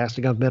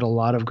podcasting, I've met a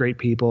lot of great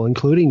people,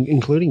 including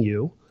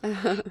you.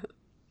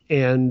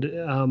 And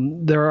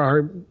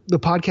the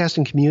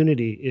podcasting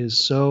community is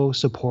so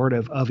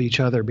supportive of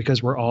each other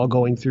because we're all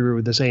going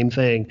through the same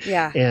thing.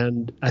 Yeah.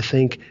 And I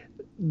think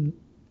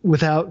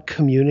without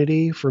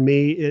community, for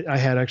me, I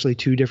had actually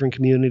two different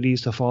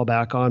communities to fall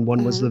back on.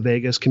 One was the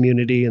Vegas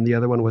community, and the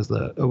other one was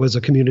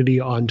a community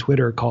on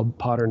Twitter called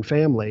Podern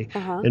Family.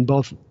 And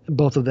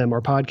both of them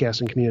are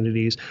podcasting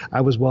communities.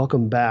 I was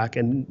welcomed back,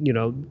 and you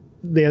know,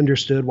 they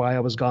understood why I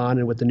was gone.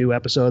 And with the new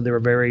episode, they were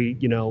very,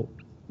 you know,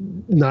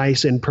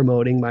 nice in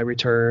promoting my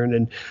return.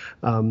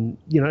 And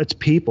you know, it's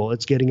people,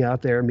 it's getting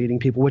out there, meeting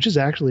people, which is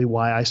actually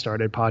why I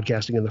started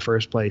podcasting in the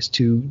first place,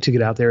 to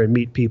get out there and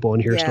meet people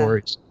and hear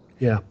stories.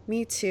 Yeah.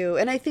 Me too.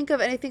 And I think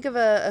of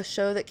a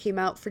show that came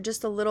out for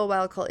just a little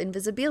while called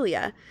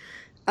Invisibilia.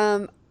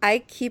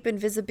 I keep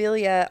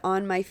Invisibilia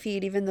on my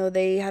feed, even though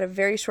they had a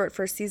very short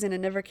first season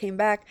and never came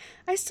back.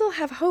 I still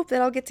have hope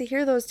that I'll get to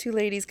hear those two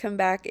ladies come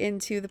back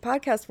into the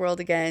podcast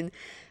world again.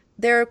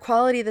 Their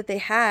quality that they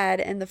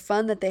had and the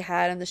fun that they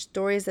had and the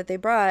stories that they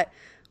brought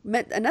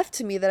meant enough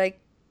to me that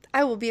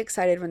I will be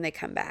excited when they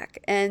come back.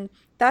 And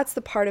that's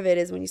the part of it,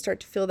 is when you start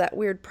to feel that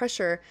weird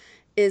pressure,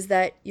 is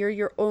that you're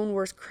your own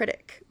worst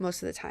critic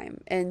most of the time.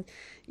 And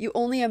you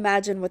only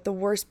imagine what the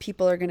worst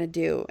people are going to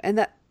do. And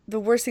that the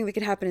worst thing that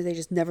can happen is they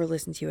just never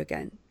listen to you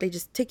again. They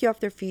just take you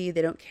off their feed.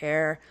 They don't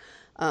care.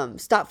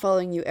 Stop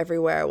following you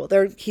everywhere. Well,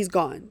 he's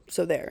gone.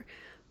 So there.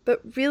 But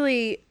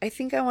really, I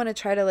think I want to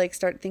try to like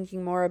start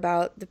thinking more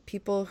about the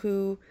people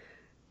who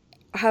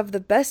have the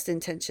best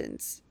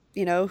intentions,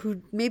 you know,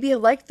 who maybe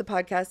have liked the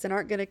podcast and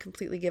aren't going to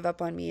completely give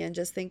up on me, and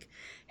just think,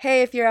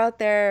 hey, if you're out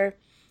there,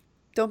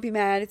 don't be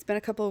mad. It's been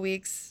a couple of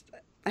weeks.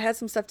 I had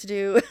some stuff to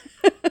do.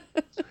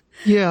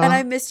 Yeah. And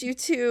I missed you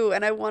too.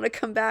 And I want to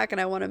come back and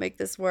I want to make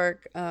this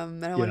work.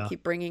 And I want to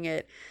keep bringing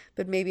it.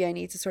 But maybe I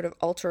need to sort of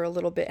alter a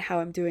little bit how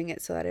I'm doing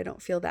it so that I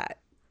don't feel that.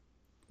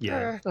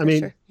 Yeah. I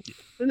mean,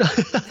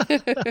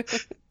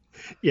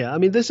 yeah, I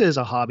mean, this is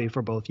a hobby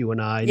for both you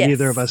and I. Yes.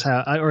 Neither of us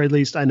have, or at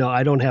least I know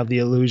I don't have the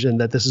illusion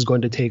that this is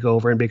going to take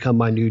over and become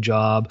my new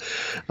job.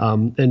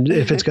 And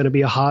if it's going to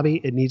be a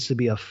hobby, it needs to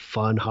be a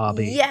fun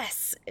hobby.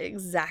 Yes,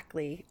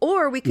 exactly.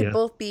 Or we could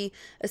both be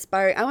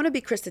aspiring. I want to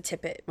be Krista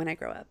Tippett when I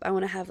grow up. I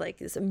want to have like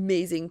this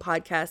amazing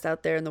podcast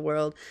out there in the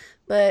world.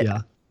 But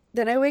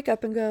then I wake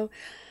up and go,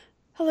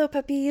 hello,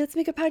 puppy, let's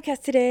make a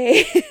podcast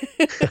today.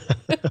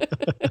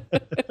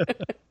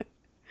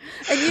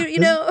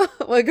 And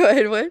well, go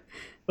ahead. What?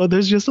 Oh,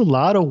 there's just a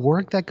lot of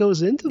work that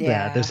goes into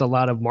that. There's Yeah. a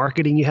lot of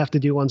marketing you have to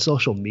do on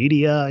social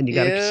media, and you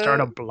got to start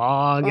a Yeah.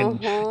 blog,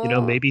 and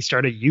Uh-huh. maybe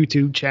start a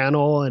YouTube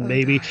channel, and Oh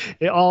maybe gosh.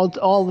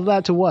 all of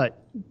that to what?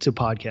 To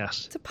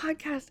podcast. It's a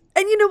podcast.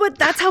 And you know what?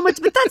 That's how much,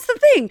 but that's the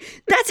thing.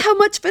 That's how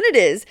much fun it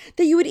is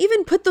that you would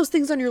even put those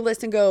things on your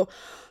list and go,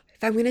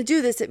 if I'm going to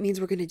do this, it means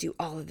we're going to do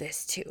all of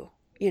this too.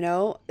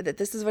 That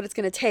this is what it's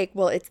going to take.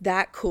 Well, it's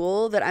that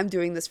cool that I'm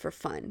doing this for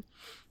fun.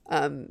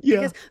 Yeah,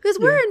 Because yeah.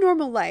 where in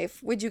normal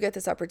life would you get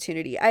this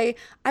opportunity? I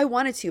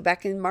wanted to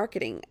back in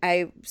marketing.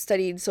 I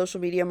studied social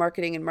media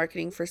marketing and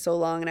marketing for so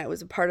long, and I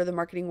was a part of the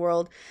marketing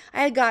world.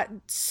 I had got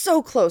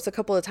so close a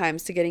couple of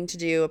times to getting to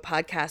do a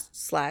podcast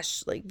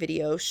slash like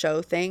video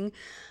show thing.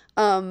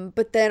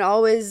 But then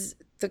always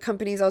the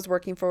companies I was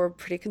working for were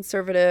pretty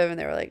conservative, and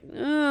they were like,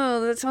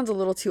 oh, that sounds a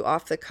little too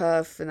off the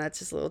cuff, and that's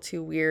just a little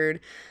too weird.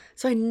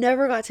 So I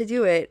never got to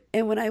do it.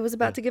 And when I was Yeah.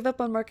 about to give up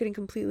on marketing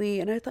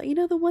completely, and I thought,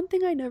 the one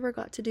thing I never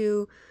got to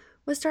do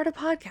was start a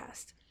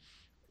podcast.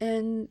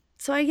 And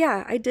so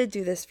I did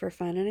do this for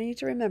fun, and I need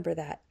to remember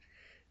that.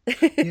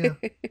 Yeah.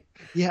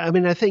 Yeah, I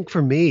mean, I think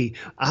for me,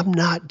 I'm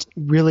not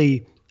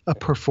really a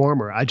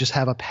performer. I just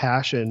have a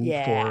passion for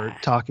Yeah.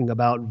 talking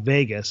about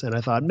Vegas, and I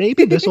thought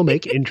maybe this will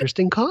make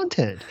interesting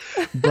content.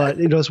 But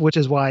which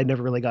is why I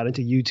never really got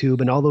into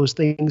YouTube, and all those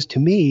things to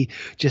me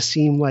just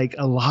seem like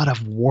a lot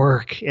of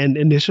work. And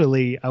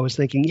initially, I was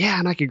thinking, yeah,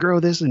 and I could grow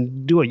this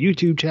and do a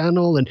YouTube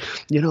channel, and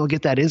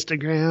get that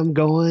Instagram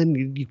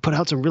going. You put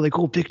out some really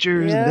cool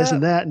pictures and this Yeah.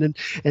 and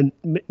that,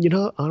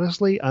 and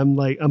honestly,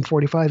 I'm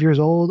 45 years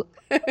old.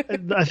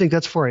 I think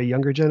that's for a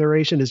younger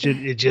generation.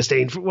 It just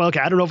ain't well. Okay,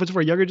 I don't know if it's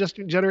for a younger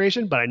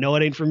generation, but I know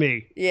it ain't for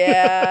me.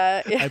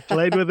 Yeah. I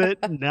played with it,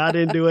 not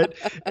into it,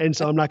 and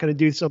so I'm not going to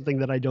do something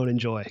that I don't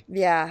enjoy.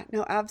 Yeah,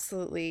 no,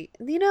 absolutely.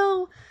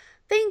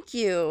 Thank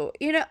you.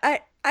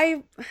 I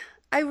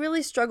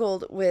really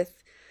struggled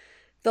with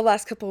the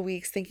last couple of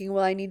weeks thinking,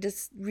 well, I need to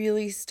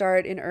really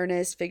start in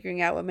earnest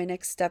figuring out what my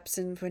next steps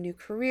in a new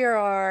career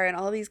are and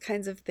all these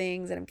kinds of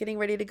things. And I'm getting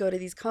ready to go to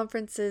these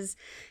conferences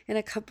in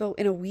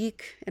a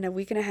week, in a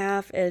week and a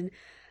half. And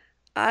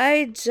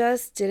I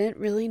just didn't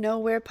really know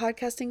where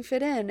podcasting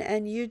fit in.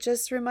 And you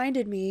just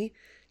reminded me,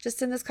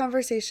 just in this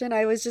conversation,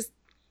 I was just,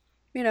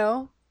 you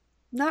know,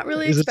 not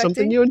really Is it something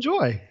expecting. you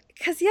enjoy?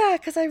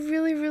 Because I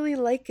really, really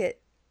like it.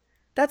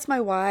 That's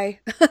my why.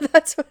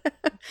 That's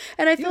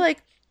and I feel Yeah.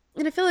 like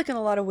in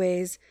a lot of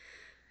ways,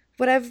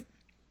 what I've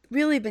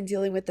really been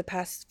dealing with the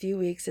past few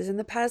weeks is in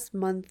the past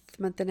month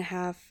and a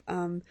half,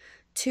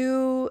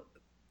 two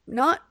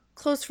not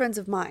close friends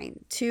of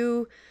mine,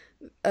 two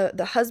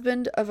the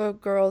husband of a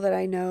girl that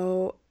I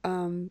know.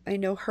 I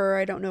know her.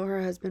 I don't know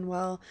her husband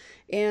well,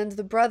 and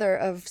the brother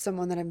of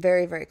someone that I'm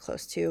very, very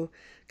close to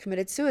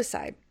committed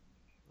suicide.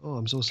 Oh,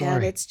 I'm so And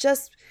sorry. it's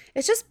just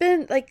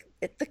been like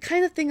the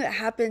kind of thing that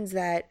happens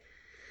that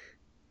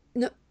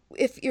no,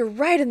 if you're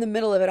right in the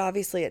middle of it,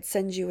 obviously it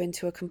sends you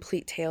into a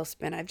complete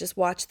tailspin. I've just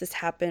watched this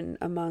happen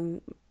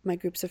among my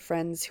groups of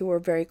friends who are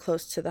very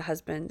close to the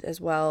husband as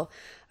well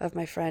of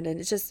my friend. And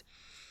it's just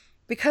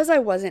because I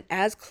wasn't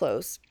as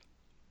close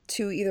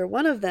to either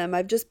one of them,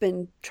 I've just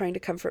been trying to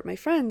comfort my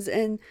friends.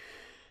 And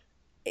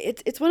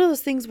it's one of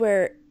those things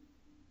where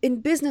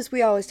in business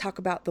we always talk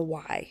about the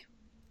why.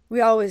 We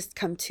always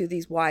come to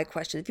these why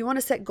questions. If you want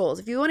to set goals,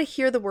 if you want to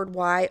hear the word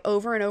why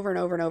over and over and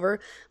over and over,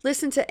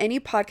 listen to any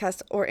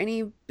podcast or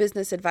any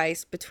business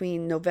advice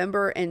between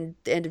November and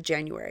the end of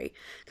January,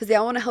 because they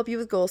all want to help you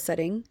with goal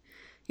setting.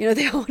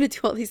 They all want to do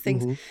all these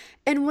things. Hmm.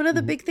 And one of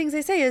the Hmm. big things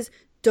they say is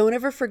don't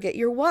ever forget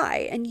your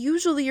why. And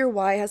usually your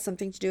why has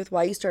something to do with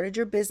why you started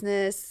your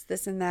business,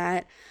 this and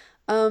that.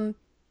 Um,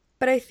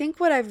 but I think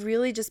what I've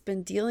really just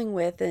been dealing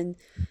with and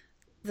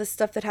the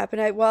stuff that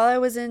happened while I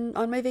was on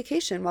my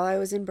vacation, while I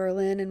was in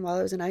Berlin and while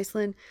I was in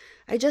Iceland,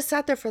 I just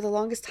sat there for the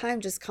longest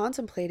time just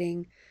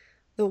contemplating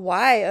the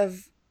why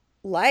of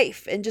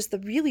life and just the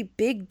really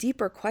big,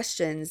 deeper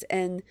questions.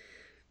 And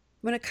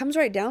when it comes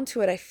right down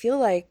to it, I feel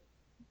like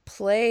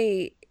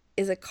play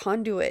is a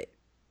conduit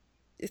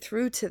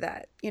through to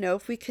that.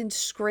 If we can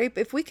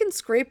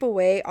scrape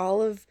away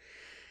all of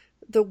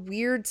the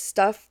weird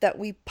stuff that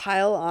we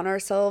pile on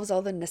ourselves,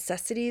 all the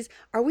necessities.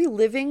 Are we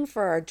living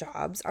for our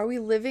jobs? Are we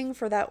living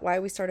for that why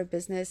we start a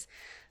business?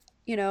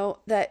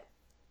 That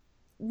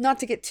not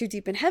to get too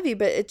deep and heavy,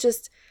 but it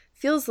just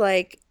feels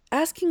like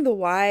asking the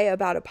why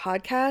about a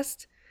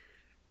podcast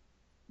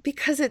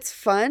because it's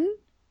fun.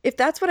 If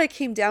that's what I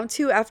came down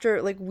to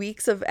after like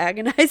weeks of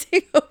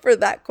agonizing over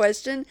that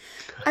question,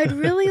 I'd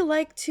really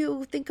like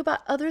to think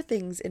about other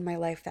things in my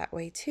life that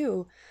way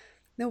too.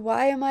 Now,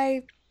 why am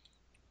I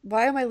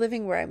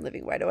living where I'm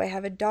living? Why do I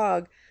have a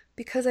dog?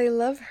 Because I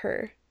love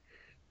her.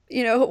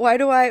 Why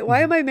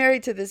am I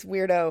married to this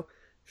weirdo?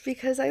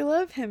 Because I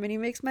love him and he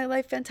makes my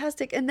life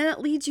fantastic. And then it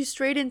leads you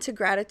straight into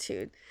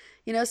gratitude.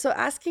 So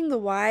asking the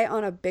why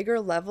on a bigger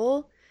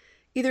level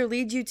either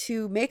leads you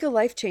to make a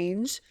life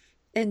change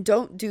and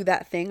don't do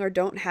that thing or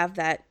don't have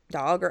that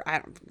dog, or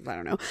I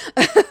don't know.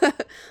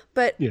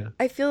 But Yeah.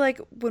 I feel like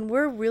when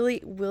we're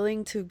really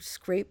willing to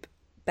scrape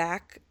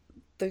back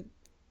the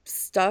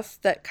stuff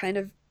that kind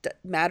of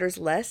matters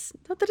less,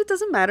 not that it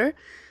doesn't matter,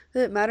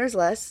 that it matters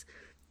less,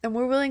 and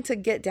we're willing to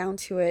get down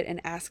to it and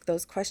ask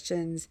those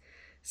questions,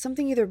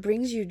 something either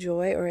brings you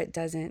joy or it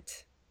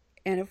doesn't.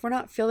 And if we're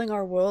not filling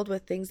our world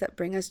with things that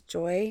bring us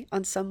joy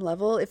on some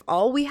level, if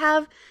all we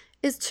have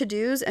is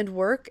to-dos and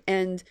work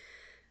and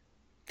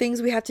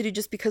things we have to do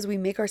just because we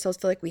make ourselves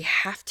feel like we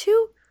have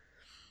to,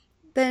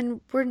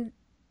 then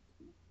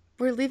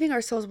we're leaving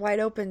ourselves wide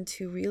open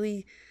to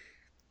really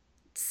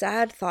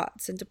sad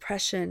thoughts and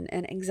depression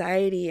and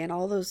anxiety and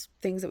all those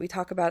things that we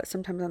talk about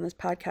sometimes on this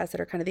podcast that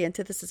are kind of the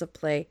antithesis of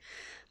play.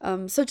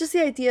 So just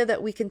the idea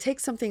that we can take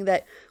something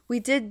that we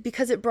did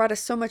because it brought us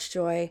so much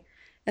joy,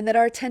 and that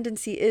our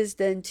tendency is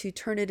then to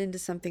turn it into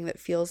something that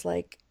feels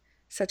like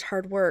such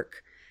hard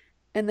work.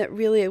 And that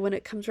really, when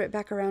it comes right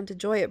back around to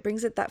joy, it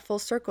brings it that full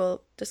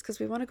circle just because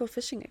we want to go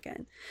fishing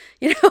again,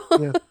 you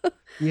know? Yeah.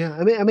 Yeah.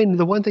 I mean,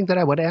 the one thing that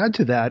I would add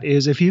to that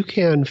is if you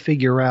can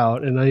figure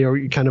out, and I know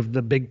kind of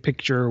the big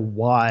picture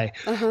why,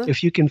 Uh-huh.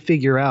 if you can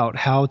figure out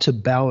how to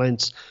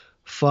balance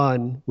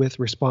fun with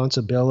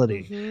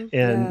responsibility.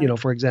 And, Yeah.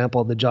 for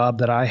example, the job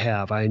that I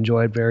have, I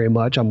enjoy it very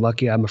much. I'm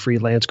lucky I'm a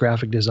freelance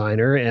graphic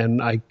designer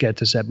and I get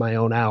to set my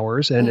own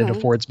hours, and it Uh-huh.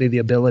 affords me the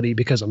ability,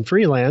 because I'm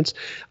freelance,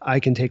 I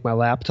can take my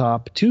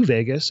laptop to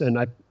Vegas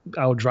and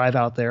I'll drive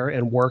out there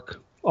and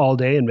work all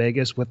day in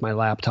Vegas with my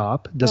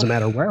laptop. Doesn't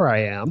matter Oh, where I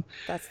am.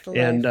 that's the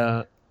And, life.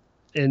 uh,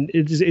 and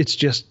it's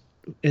just,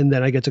 and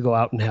then I get to go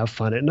out and have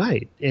fun at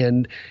night.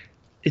 And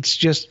it's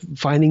just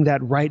finding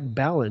that right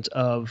balance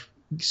of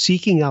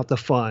seeking out the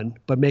fun,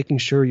 but making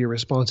sure your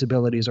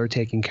responsibilities are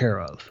taken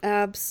care of.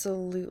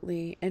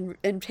 Absolutely. And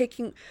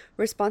taking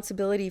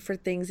responsibility for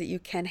things that you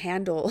can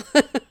handle.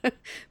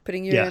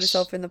 Putting Yes.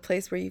 yourself in the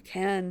place where you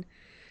can.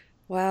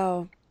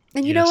 Wow.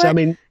 And you know Yes. I what?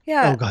 mean, oh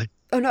Yeah. God.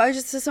 Oh no, I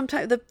just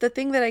sometimes the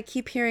thing that I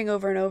keep hearing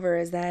over and over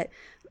is that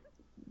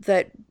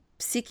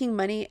seeking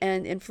money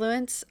and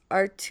influence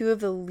are two of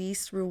the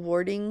least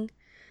rewarding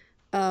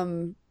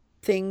um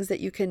things that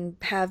you can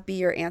have be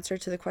your answer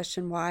to the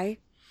question why.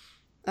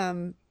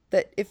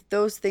 That if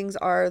those things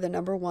are the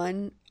number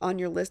one on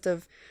your list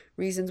of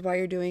reasons why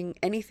you're doing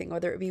anything,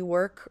 whether it be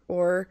work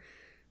or,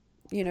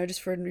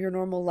 just for your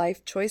normal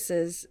life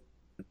choices,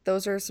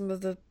 those are some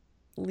of the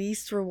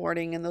least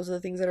rewarding. And those are the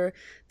things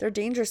they're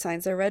danger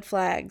signs, they're red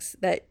flags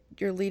that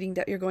you're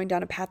going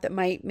down a path that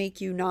might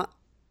make you not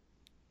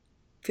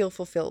feel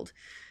fulfilled,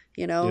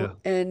 Yeah.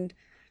 And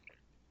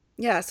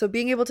yeah, so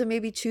being able to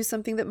maybe choose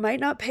something that might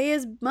not pay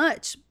as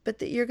much, but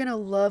that you're going to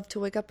love to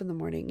wake up in the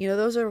morning.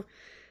 Those are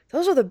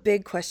the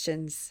big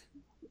questions.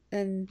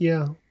 And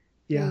Yeah.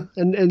 yeah.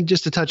 Yeah. And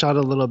just to touch on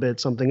a little bit,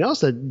 something else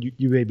that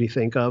you made me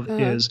think of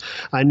Uh-huh. is,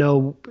 I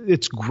know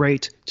it's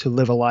great to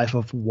live a life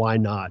of why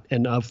not,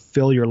 and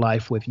fill your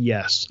life with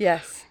yes,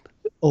 Yes.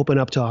 open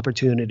up to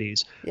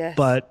opportunities. Yes.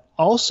 But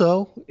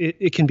also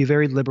it can be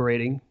very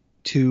liberating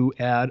to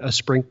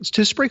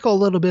to sprinkle a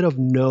little bit of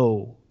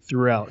no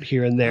throughout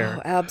here and Oh,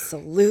 there,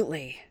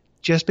 absolutely.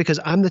 just because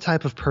I'm the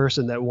type of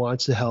person that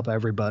wants to help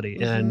everybody.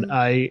 And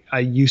Mm-hmm. I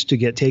used to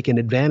get taken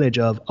advantage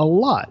of a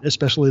lot,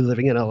 especially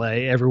living in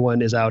LA.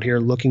 Everyone is out here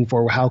looking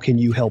for, how can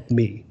you help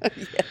me?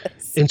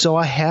 Yes. And so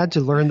I had to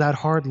learn that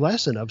hard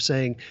lesson of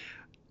saying,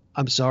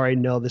 I'm sorry,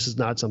 no, this is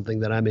not something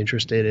that I'm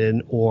interested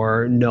in,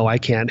 or no, I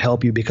can't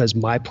help you because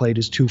my plate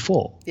is too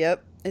full.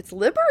 Yep. It's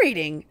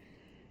liberating.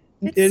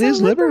 It's It so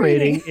is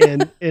liberating.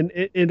 liberating,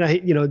 and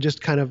I,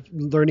 just kind of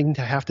learning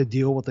to have to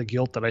deal with the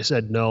guilt that I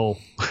said no.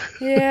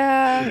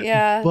 Yeah,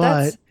 yeah.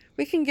 But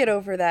We can get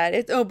over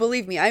that.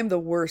 Believe me, I'm the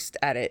worst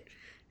at it.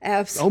 oh, me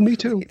Absolutely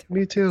too, the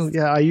me too. worst.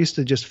 Yeah, I used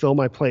to just fill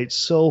my plate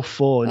so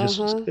full and just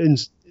Uh-huh.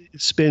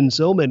 spin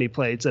so many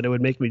plates that it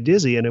would make me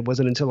dizzy. And it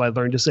wasn't until I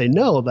learned to say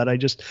no that I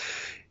just,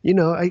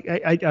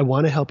 I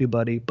want to help you,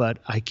 buddy, but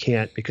I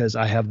can't because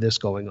I have this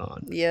going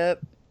on. Yep.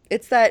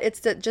 It's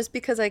that just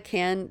because I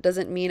can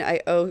doesn't mean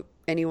I owe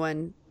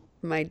anyone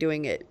my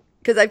doing it.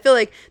 Because I feel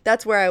like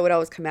that's where I would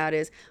always come out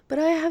is, but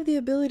I have the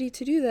ability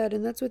to do that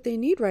and that's what they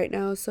need right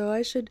now, so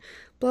I should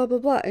blah blah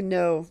blah. And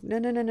no, no,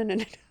 no, no, no, no,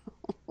 no.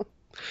 No.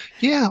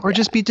 Yeah, or Yeah.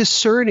 just be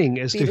discerning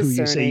as Be to who you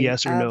say discerning.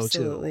 yes or no to.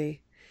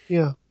 Absolutely.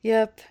 Yeah,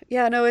 Yep.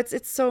 Yeah, no,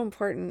 it's so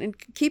important. And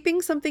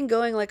keeping something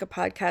going like a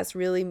podcast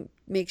really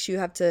makes you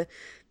have to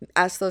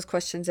ask those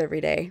questions every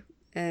day.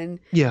 And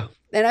yeah,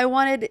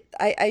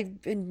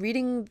 I've been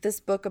reading this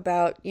book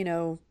about,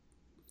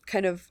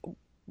 kind of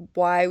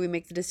why we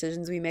make the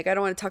decisions we make. I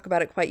don't want to talk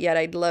about it quite yet.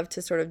 I'd love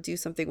to sort of do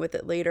something with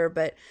it later,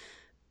 but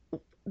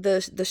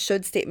the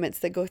should statements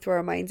that go through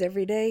our minds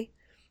every day,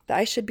 that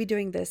I should be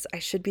doing this, I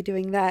should be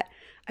doing that.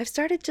 I've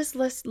started just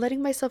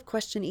letting myself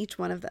question each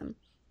one of them.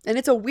 And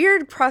it's a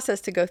weird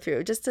process to go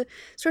through, just to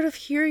sort of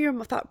hear your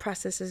thought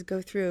processes go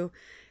through.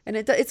 And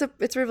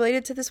it's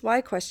related to this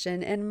why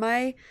question. And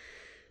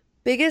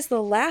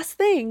the last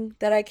thing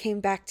that I came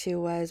back to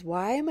was,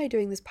 why am I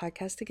doing this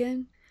podcast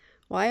again?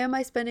 Why am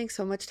I spending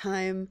so much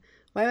time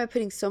Why am I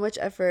putting so much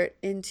effort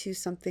into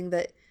something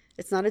that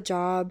it's not a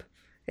job?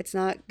 It's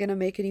not going to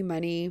make any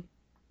money.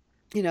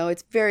 You know,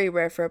 it's very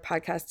rare for a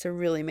podcast to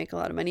really make a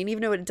lot of money. And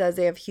even though it does,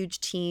 they have huge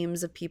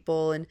teams of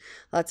people and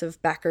lots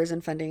of backers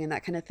and funding and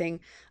that kind of thing.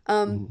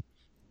 Mhm.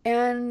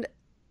 And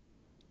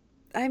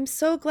I'm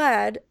so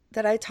glad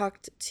that I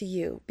talked to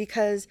you,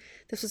 because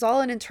this was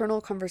all an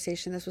internal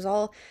conversation. This was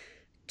all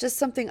just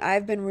something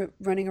I've been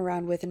running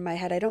around with in my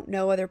head. I don't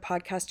know other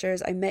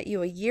podcasters. I met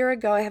you a year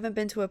ago. I haven't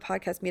been to a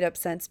podcast meetup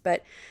since,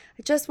 but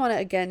I just want to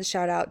again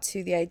shout out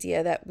to the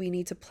idea that we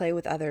need to play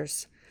with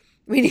others.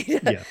 We need to,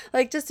 Yeah.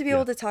 like, just to be Yeah.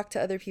 able to talk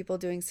to other people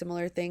doing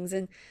similar things.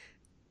 And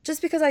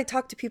just because I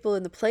talk to people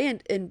in the play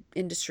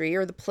industry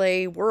or the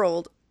play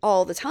world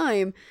all the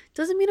time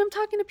doesn't mean I'm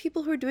talking to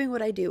people who are doing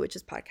what I do, which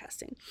is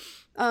podcasting.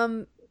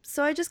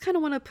 So I just kind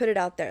of want to put it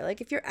out there. Like,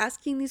 if you're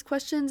asking these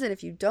questions and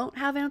if you don't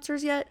have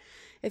answers yet,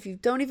 if you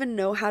don't even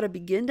know how to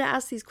begin to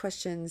ask these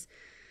questions,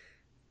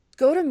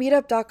 go to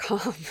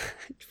meetup.com.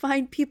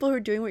 Find people who are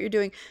doing what you're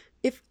doing.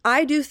 If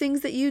I do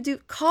things that you do,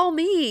 call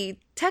me,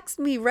 text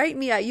me, write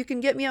me out. You can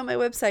get me on my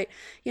website.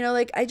 You know,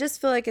 like, I just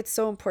feel like it's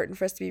so important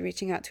for us to be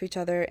reaching out to each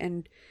other.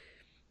 And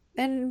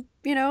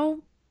you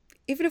know,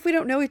 even if we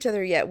don't know each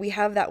other yet, we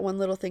have that one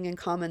little thing in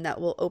common that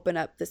will open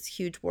up this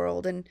huge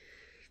world. And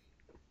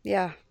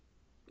yeah,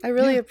 I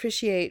really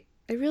appreciate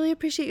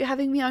you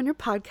having me on your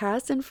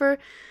podcast, and for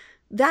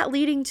that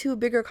leading to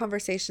bigger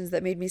conversations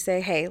that made me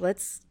say, "Hey,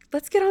 let's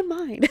get on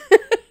mine."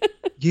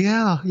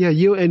 Yeah, yeah,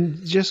 you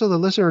and just so the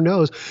listener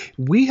knows,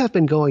 we have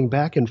been going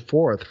back and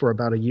forth for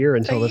about a year A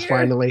until this year.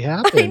 finally I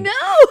happened.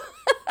 know.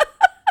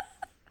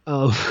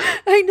 Um,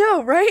 I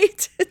know,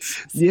 right?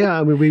 yeah,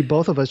 I mean, we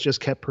both of us just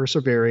kept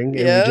persevering,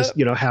 and we just,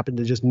 Yep. happened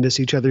to just miss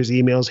each other's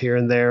emails here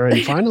and there,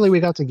 and finally we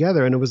got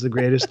together, and it was the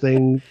greatest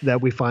thing that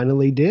we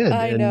finally did.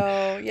 I And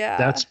know. Yeah.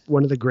 that's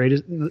one of the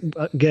greatest,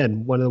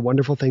 again, one of the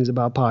wonderful things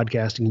about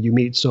podcasting. You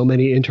meet so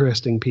many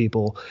interesting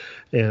people,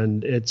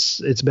 and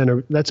that's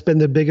been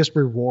the biggest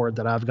reward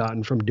that I've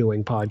gotten from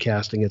doing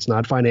podcasting. It's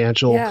not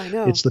financial. Yeah, I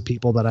know. It's the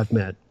people that I've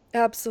met.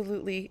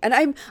 Absolutely. And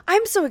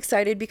I'm so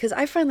excited because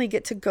I finally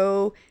get to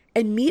go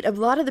and meet a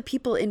lot of the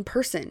people in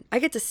person. I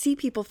get to see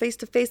people face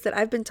to face that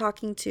I've been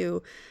talking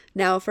to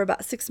now for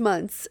about 6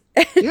 months.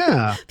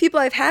 Yeah. People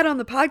I've had on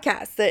the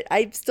podcast that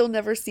I've still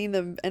never seen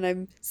them, and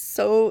I'm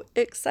so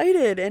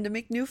excited, and to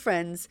make new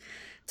friends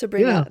to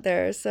bring Yeah. out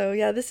there. So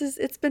yeah,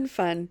 it's been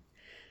fun.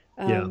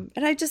 Yeah.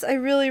 And I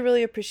really,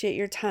 really appreciate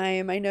your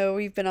time. I know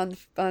we've been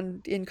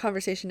in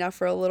conversation now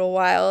for a little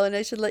while, and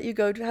I should let you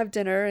go to have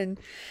dinner, and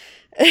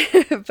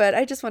but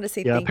I just want to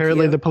say Yeah. thank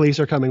Apparently you. the police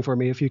are coming for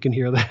me, if you can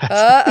hear that.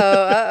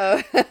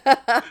 Uh-oh.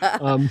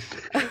 Um,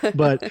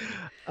 but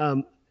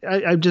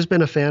I've just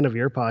been a fan of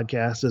your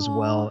podcast as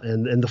well,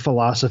 and the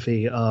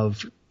philosophy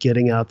of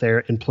getting out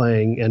there and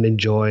playing and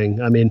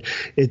enjoying. I mean,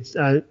 it's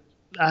I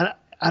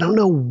don't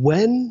know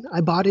when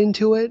I bought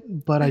into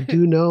it, but I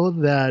do know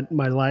that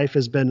my life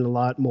has been a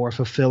lot more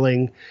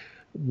fulfilling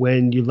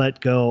when you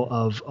let go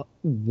of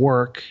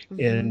work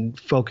and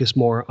focus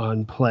more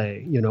on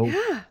play.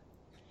 Yeah.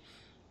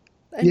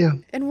 And, Yeah.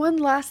 and one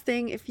last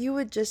thing, if you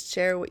would just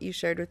share what you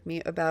shared with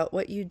me about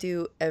what you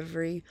do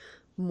every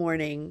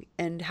morning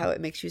and how it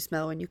makes you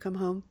smell when you come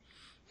home.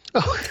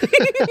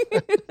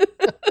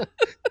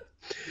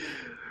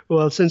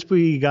 Well, since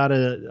we got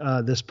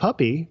this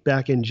puppy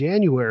back in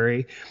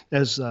January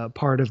as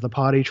part of the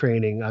potty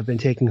training, I've been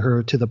taking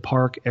her to the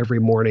park every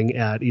morning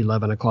at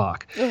 11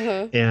 o'clock.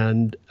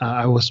 And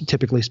I will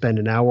typically spend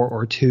an hour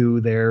or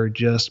two there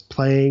just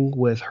playing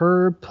with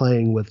her,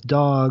 playing with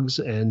dogs,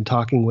 and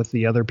talking with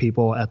the other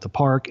people at the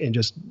park, and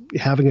just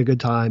having a good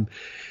time.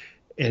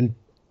 And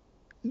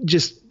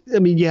just, I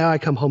mean, yeah, I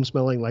come home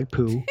smelling like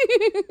poo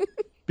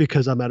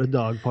because I'm at a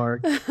dog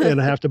park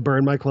and I have to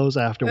burn my clothes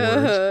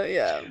afterwards.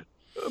 Yeah.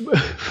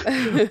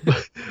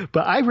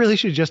 But I really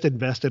should just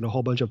invest in a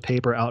whole bunch of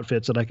paper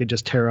outfits that I could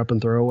just tear up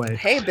and throw away.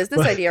 Hey,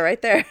 business idea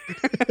right there.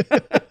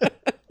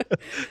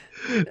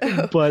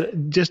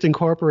 But just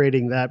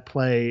incorporating that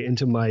play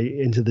into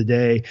the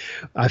day,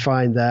 I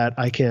find that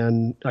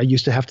I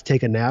used to have to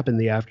take a nap in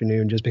the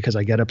afternoon just because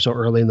I get up so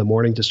early in the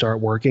morning to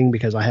start working,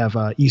 because I have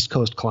East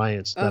Coast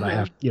clients that I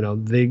have,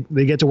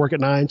 they get to work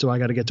at 9, so I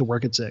got to get to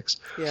work at 6.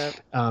 Yeah.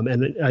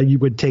 And you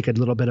would take a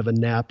little bit of a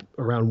nap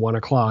around 1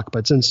 o'clock.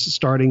 But since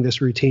starting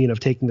this routine of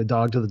taking the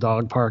dog to the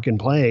dog park and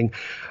playing,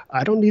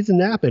 I don't need to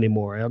nap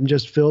anymore. I'm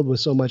just filled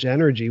with so much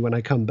energy when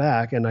I come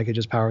back, and I could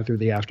just power through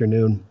the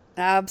afternoon.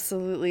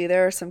 Absolutely.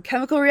 There are some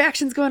chemical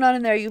reactions going on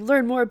in there. You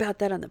learn more about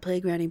that on the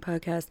Playgrounding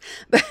podcast.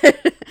 But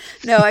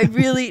I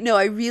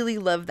really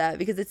love that,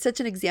 because it's such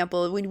an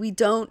example. When we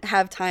don't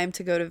have time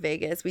to go to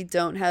Vegas, we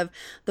don't have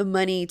the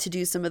money to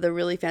do some of the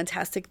really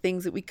fantastic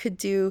things that we could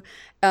do.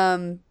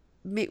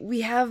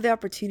 We have the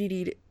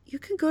opportunity to, you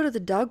can go to the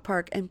dog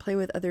park and play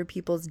with other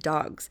people's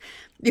dogs.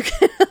 You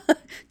can,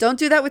 don't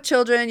do that with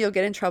children. You'll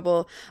get in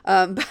trouble.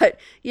 But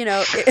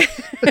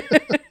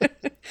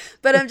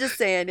but I'm just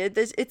saying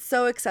it's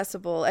so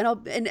accessible.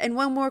 And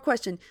one more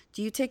question: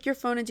 do you take your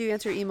phone and do you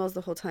answer emails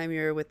the whole time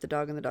you're with the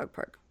dog in the dog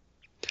park?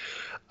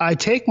 I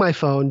take my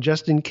phone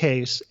just in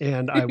case,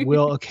 and I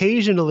will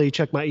occasionally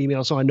check my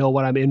email so I know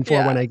what I'm in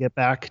for when I get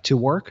back to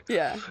work.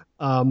 Yeah.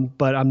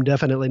 But I'm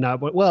definitely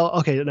not. Well,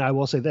 okay, and I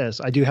will say this.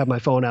 I do have my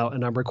phone out,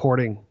 and I'm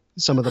recording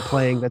some of the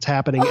playing that's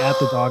happening at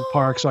the dog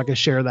park so I can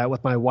share that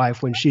with my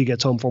wife when she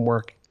gets home from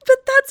work. But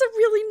that's a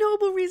really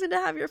noble reason to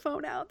have your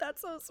phone out.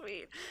 That's so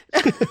sweet.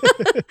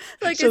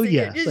 Like So, you're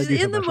yes, I just do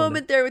have in the my phone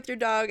moment there with your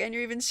dog, and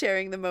you're even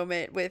sharing the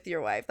moment with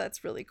your wife.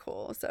 That's really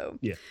cool. So,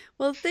 Yeah.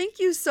 well, thank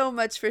you so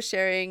much for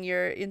sharing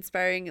your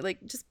inspiring,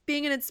 like just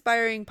being an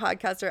inspiring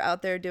podcaster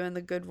out there doing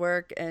the good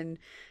work and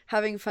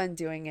having fun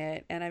doing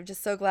it. And I'm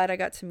just so glad I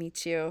got to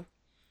meet you.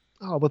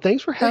 Oh, well,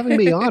 thanks for having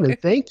me on, and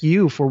thank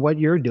you for what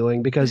you're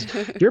doing, because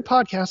your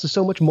podcast is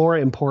so much more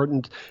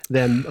important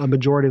than a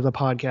majority of the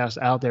podcasts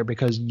out there,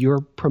 because you're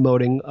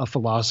promoting a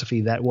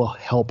philosophy that will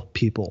help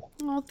people.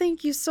 Oh,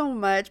 thank you so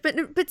much.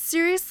 But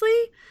seriously,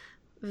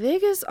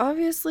 Vegas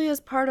obviously is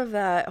part of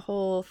that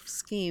whole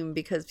scheme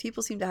because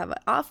people seem to have an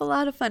awful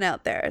lot of fun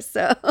out there.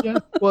 So Yeah,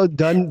 well,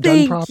 done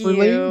Thank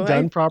properly,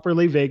 you.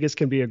 properly, Vegas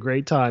can be a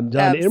great time.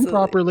 Done Absolutely.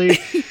 improperly,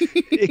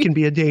 it can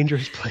be a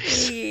dangerous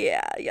place. Yeah.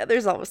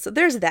 There's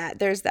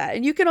that,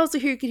 and you can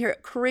hear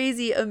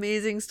crazy,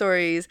 amazing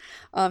stories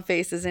on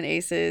Faces and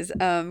Aces.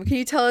 Can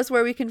you tell us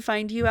where we can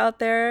find you out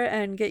there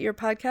and get your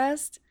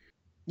podcast?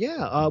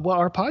 Yeah, well,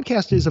 our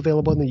podcast is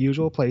available in the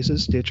usual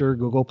places: Stitcher,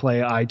 Google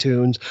Play,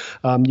 iTunes.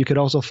 You could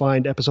also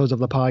find episodes of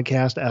the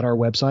podcast at our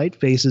website,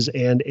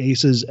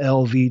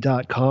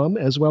 facesandaceslv.com,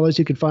 as well as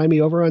you can find me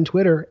over on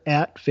Twitter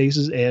at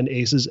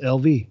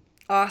facesandaceslv.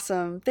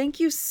 Awesome. Thank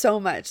you so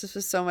much. This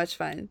was so much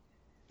fun.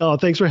 Oh,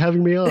 thanks for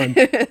having me on.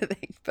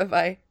 Thanks.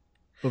 Bye-bye.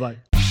 Bye-bye.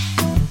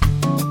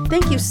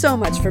 Thank you so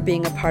much for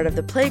being a part of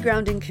the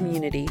Playgrounding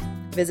community.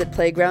 Visit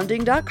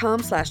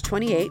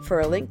playgrounding.com/28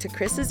 for a link to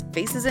Chris's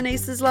Faces and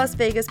Aces Las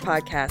Vegas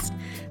podcast.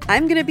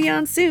 I'm going to be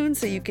on soon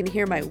so you can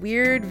hear my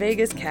weird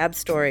Vegas cab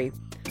story.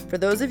 For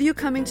those of you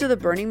coming to the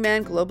Burning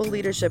Man Global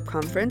Leadership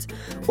Conference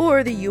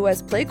or the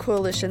U.S. Play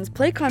Coalition's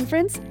Play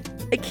Conference,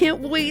 I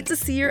can't wait to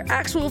see your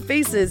actual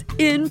faces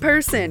in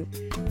person.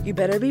 You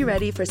better be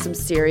ready for some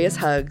serious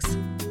hugs.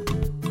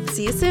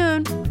 See you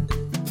soon.